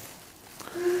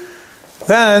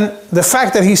 then the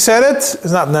fact that he said it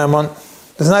is not ne'eman.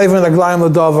 There's not even a glayim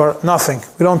l'davar, nothing.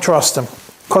 We don't trust him.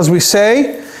 Because we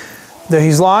say that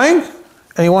he's lying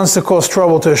and he wants to cause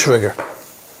trouble to a shviger.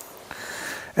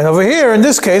 And over here, in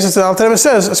this case, as the Alter Rebbe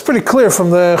says, it's pretty clear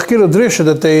from the Chkilu Drisha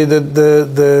that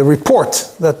the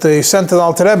report that they sent to the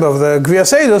Alter Rebbe of the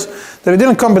Gvias Eidos, that he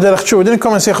didn't come b'derech tshuva, he didn't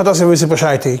come and say Chatasi v'isi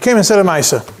pashayti. He came and said a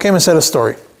ma'isa, came and said a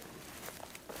story.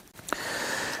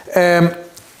 And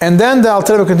then the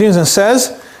Alter Rebbe continues and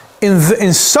says,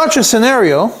 in such a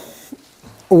scenario,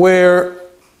 where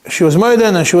she was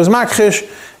moiden and she was makchish,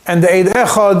 and the eid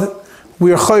echad,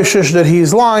 we are choishish that he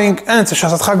is lying, and it's a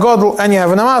shasat chagodl, and you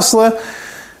have an amasla.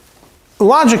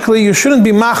 Logically, you shouldn't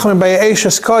be machmer by a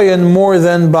eishes kohen more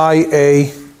than by a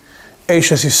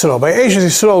eishes yisrael. By eishes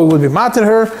yisrael, we would be mater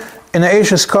her. In a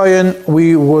eishes kohen,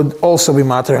 we would also be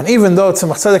mater her. And even though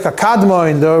tzemach tzedek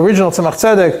akadmoin, the original tzemach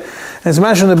tzedek, as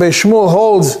mentioned, the Beis Shmuel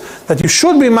holds that you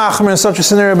should be machmer in such a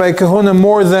scenario by kahuna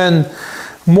more than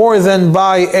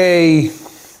by a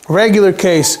regular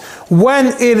case, when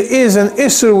it is an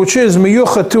isur which is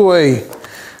miyucha to a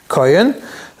kohen.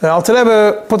 The Alter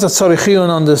Rebbe puts a tzarichiyun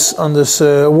on this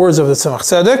words of the Tzemach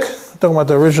Tzedek, talking about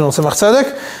the original Tzemach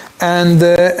Tzedek,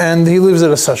 and he leaves it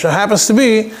as such. It happens to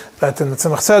be that in the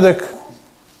Tzemach Tzedek,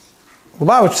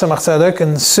 Lubavitch Tzemach Tzedek,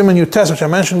 and Siman Yutes, which I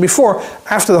mentioned before,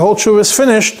 after the whole tshuva is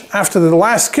finished, after the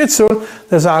last kitzur,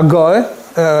 there's a Agoy,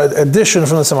 addition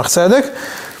from the Tzemach Tzedek.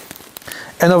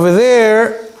 And over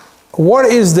there, what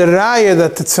is the raya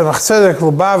that the Tzemach Tzedek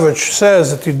Lubavitch says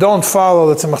that you don't follow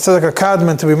the Tzemach Tzedek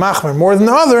Akadman to be machmer more than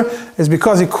the other, is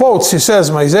because he quotes, he says,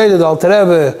 Ma'izei the Alter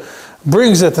Rebbe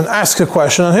brings it and asks a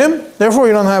question on him, therefore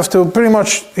you don't have to, pretty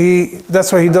much,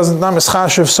 that's why he doesn't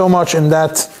namischashiv so much in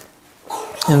that.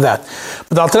 But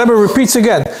the Alter Rebbe repeats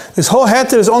again, this whole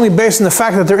heter is only based on the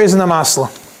fact that there is an amasla.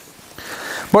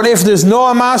 But if there's no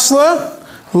amasla,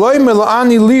 loy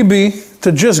mela'ani libi,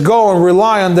 to just go and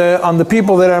rely on the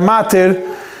people that are matir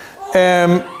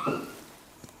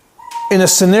in a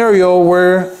scenario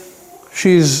where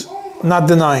she's not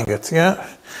denying it, yeah?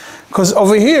 Because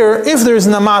over here, if there is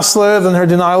an amasla, then her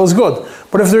denial is good.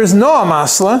 But if there is no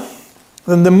amasla,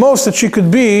 then the most that she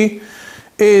could be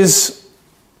is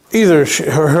either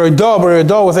her dog or her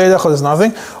dog with eidechad is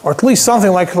nothing, or at least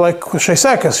something like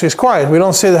sheisekas, she's quiet. We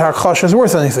don't say that her chosh is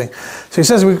worth anything. So he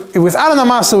says, without an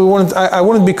amasla, I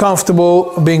wouldn't be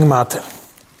comfortable being mater.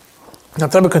 Now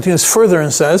the Rebbe continues further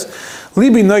and says,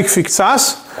 Libi noik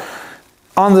fiktsas,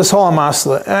 on this whole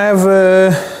amasla.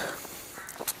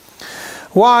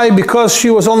 Why? Because she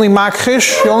was only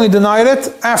makhish, she only denied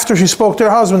it after she spoke to her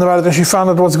husband about it and she found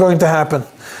out what's going to happen.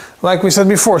 Like we said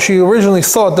before, she originally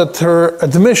thought that her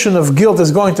admission of guilt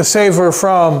is going to save her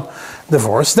from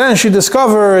divorce. Then she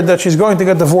discovered that she's going to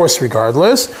get divorced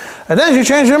regardless. And then she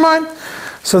changed her mind.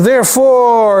 So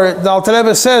therefore, the Alter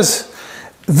Rebbe says,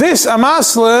 this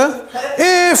amasle,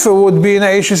 if it would be in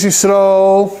Eishes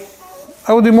Yisrael,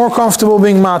 I would be more comfortable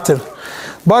being matir.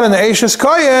 But in the Eishes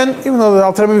Koyen, even though the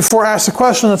Alter Rebbe before asked the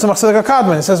question, it's a Machzedek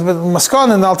HaKadmon. It says, but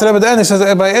Maskon, and the Alter Rebbe at the end, he says,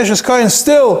 by Eishes Koyen,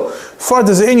 still, for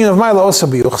there's the inyan of Maila Osa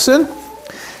B'Yuchsin.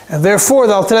 And therefore,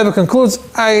 the Alter Rebbe concludes,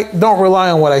 I don't rely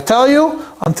on what I tell you,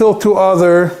 until two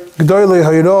other G'dolei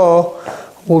Hayro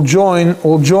will join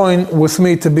with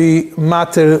me to be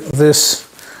matir this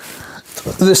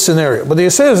scenario. But the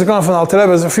Yisrael is coming from the Alter Rebbe.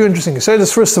 There's a few interesting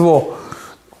Yisraelis. First of all,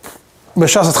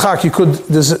 B'Shas Chak,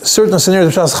 there's certain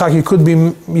scenarios B'Shas Chak you could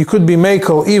be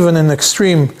mekel even in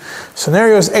extreme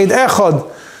scenarios. Eid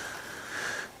Echad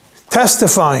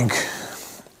testifying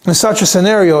in such a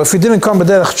scenario, if you didn't come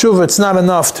b'derech tshuva, it's not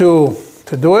enough to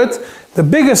do it. The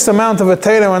biggest amount of a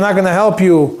Torah are not going to help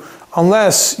you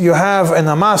unless you have an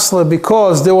amasla,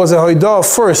 because there was a hoidah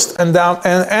first, and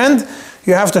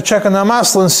you have to check an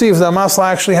amasla and see if the amasla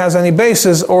actually has any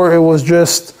basis, or it was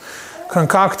just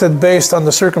concocted based on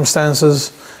the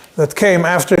circumstances that came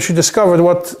after she discovered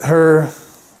what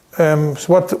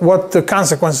the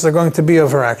consequences are going to be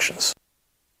of her actions.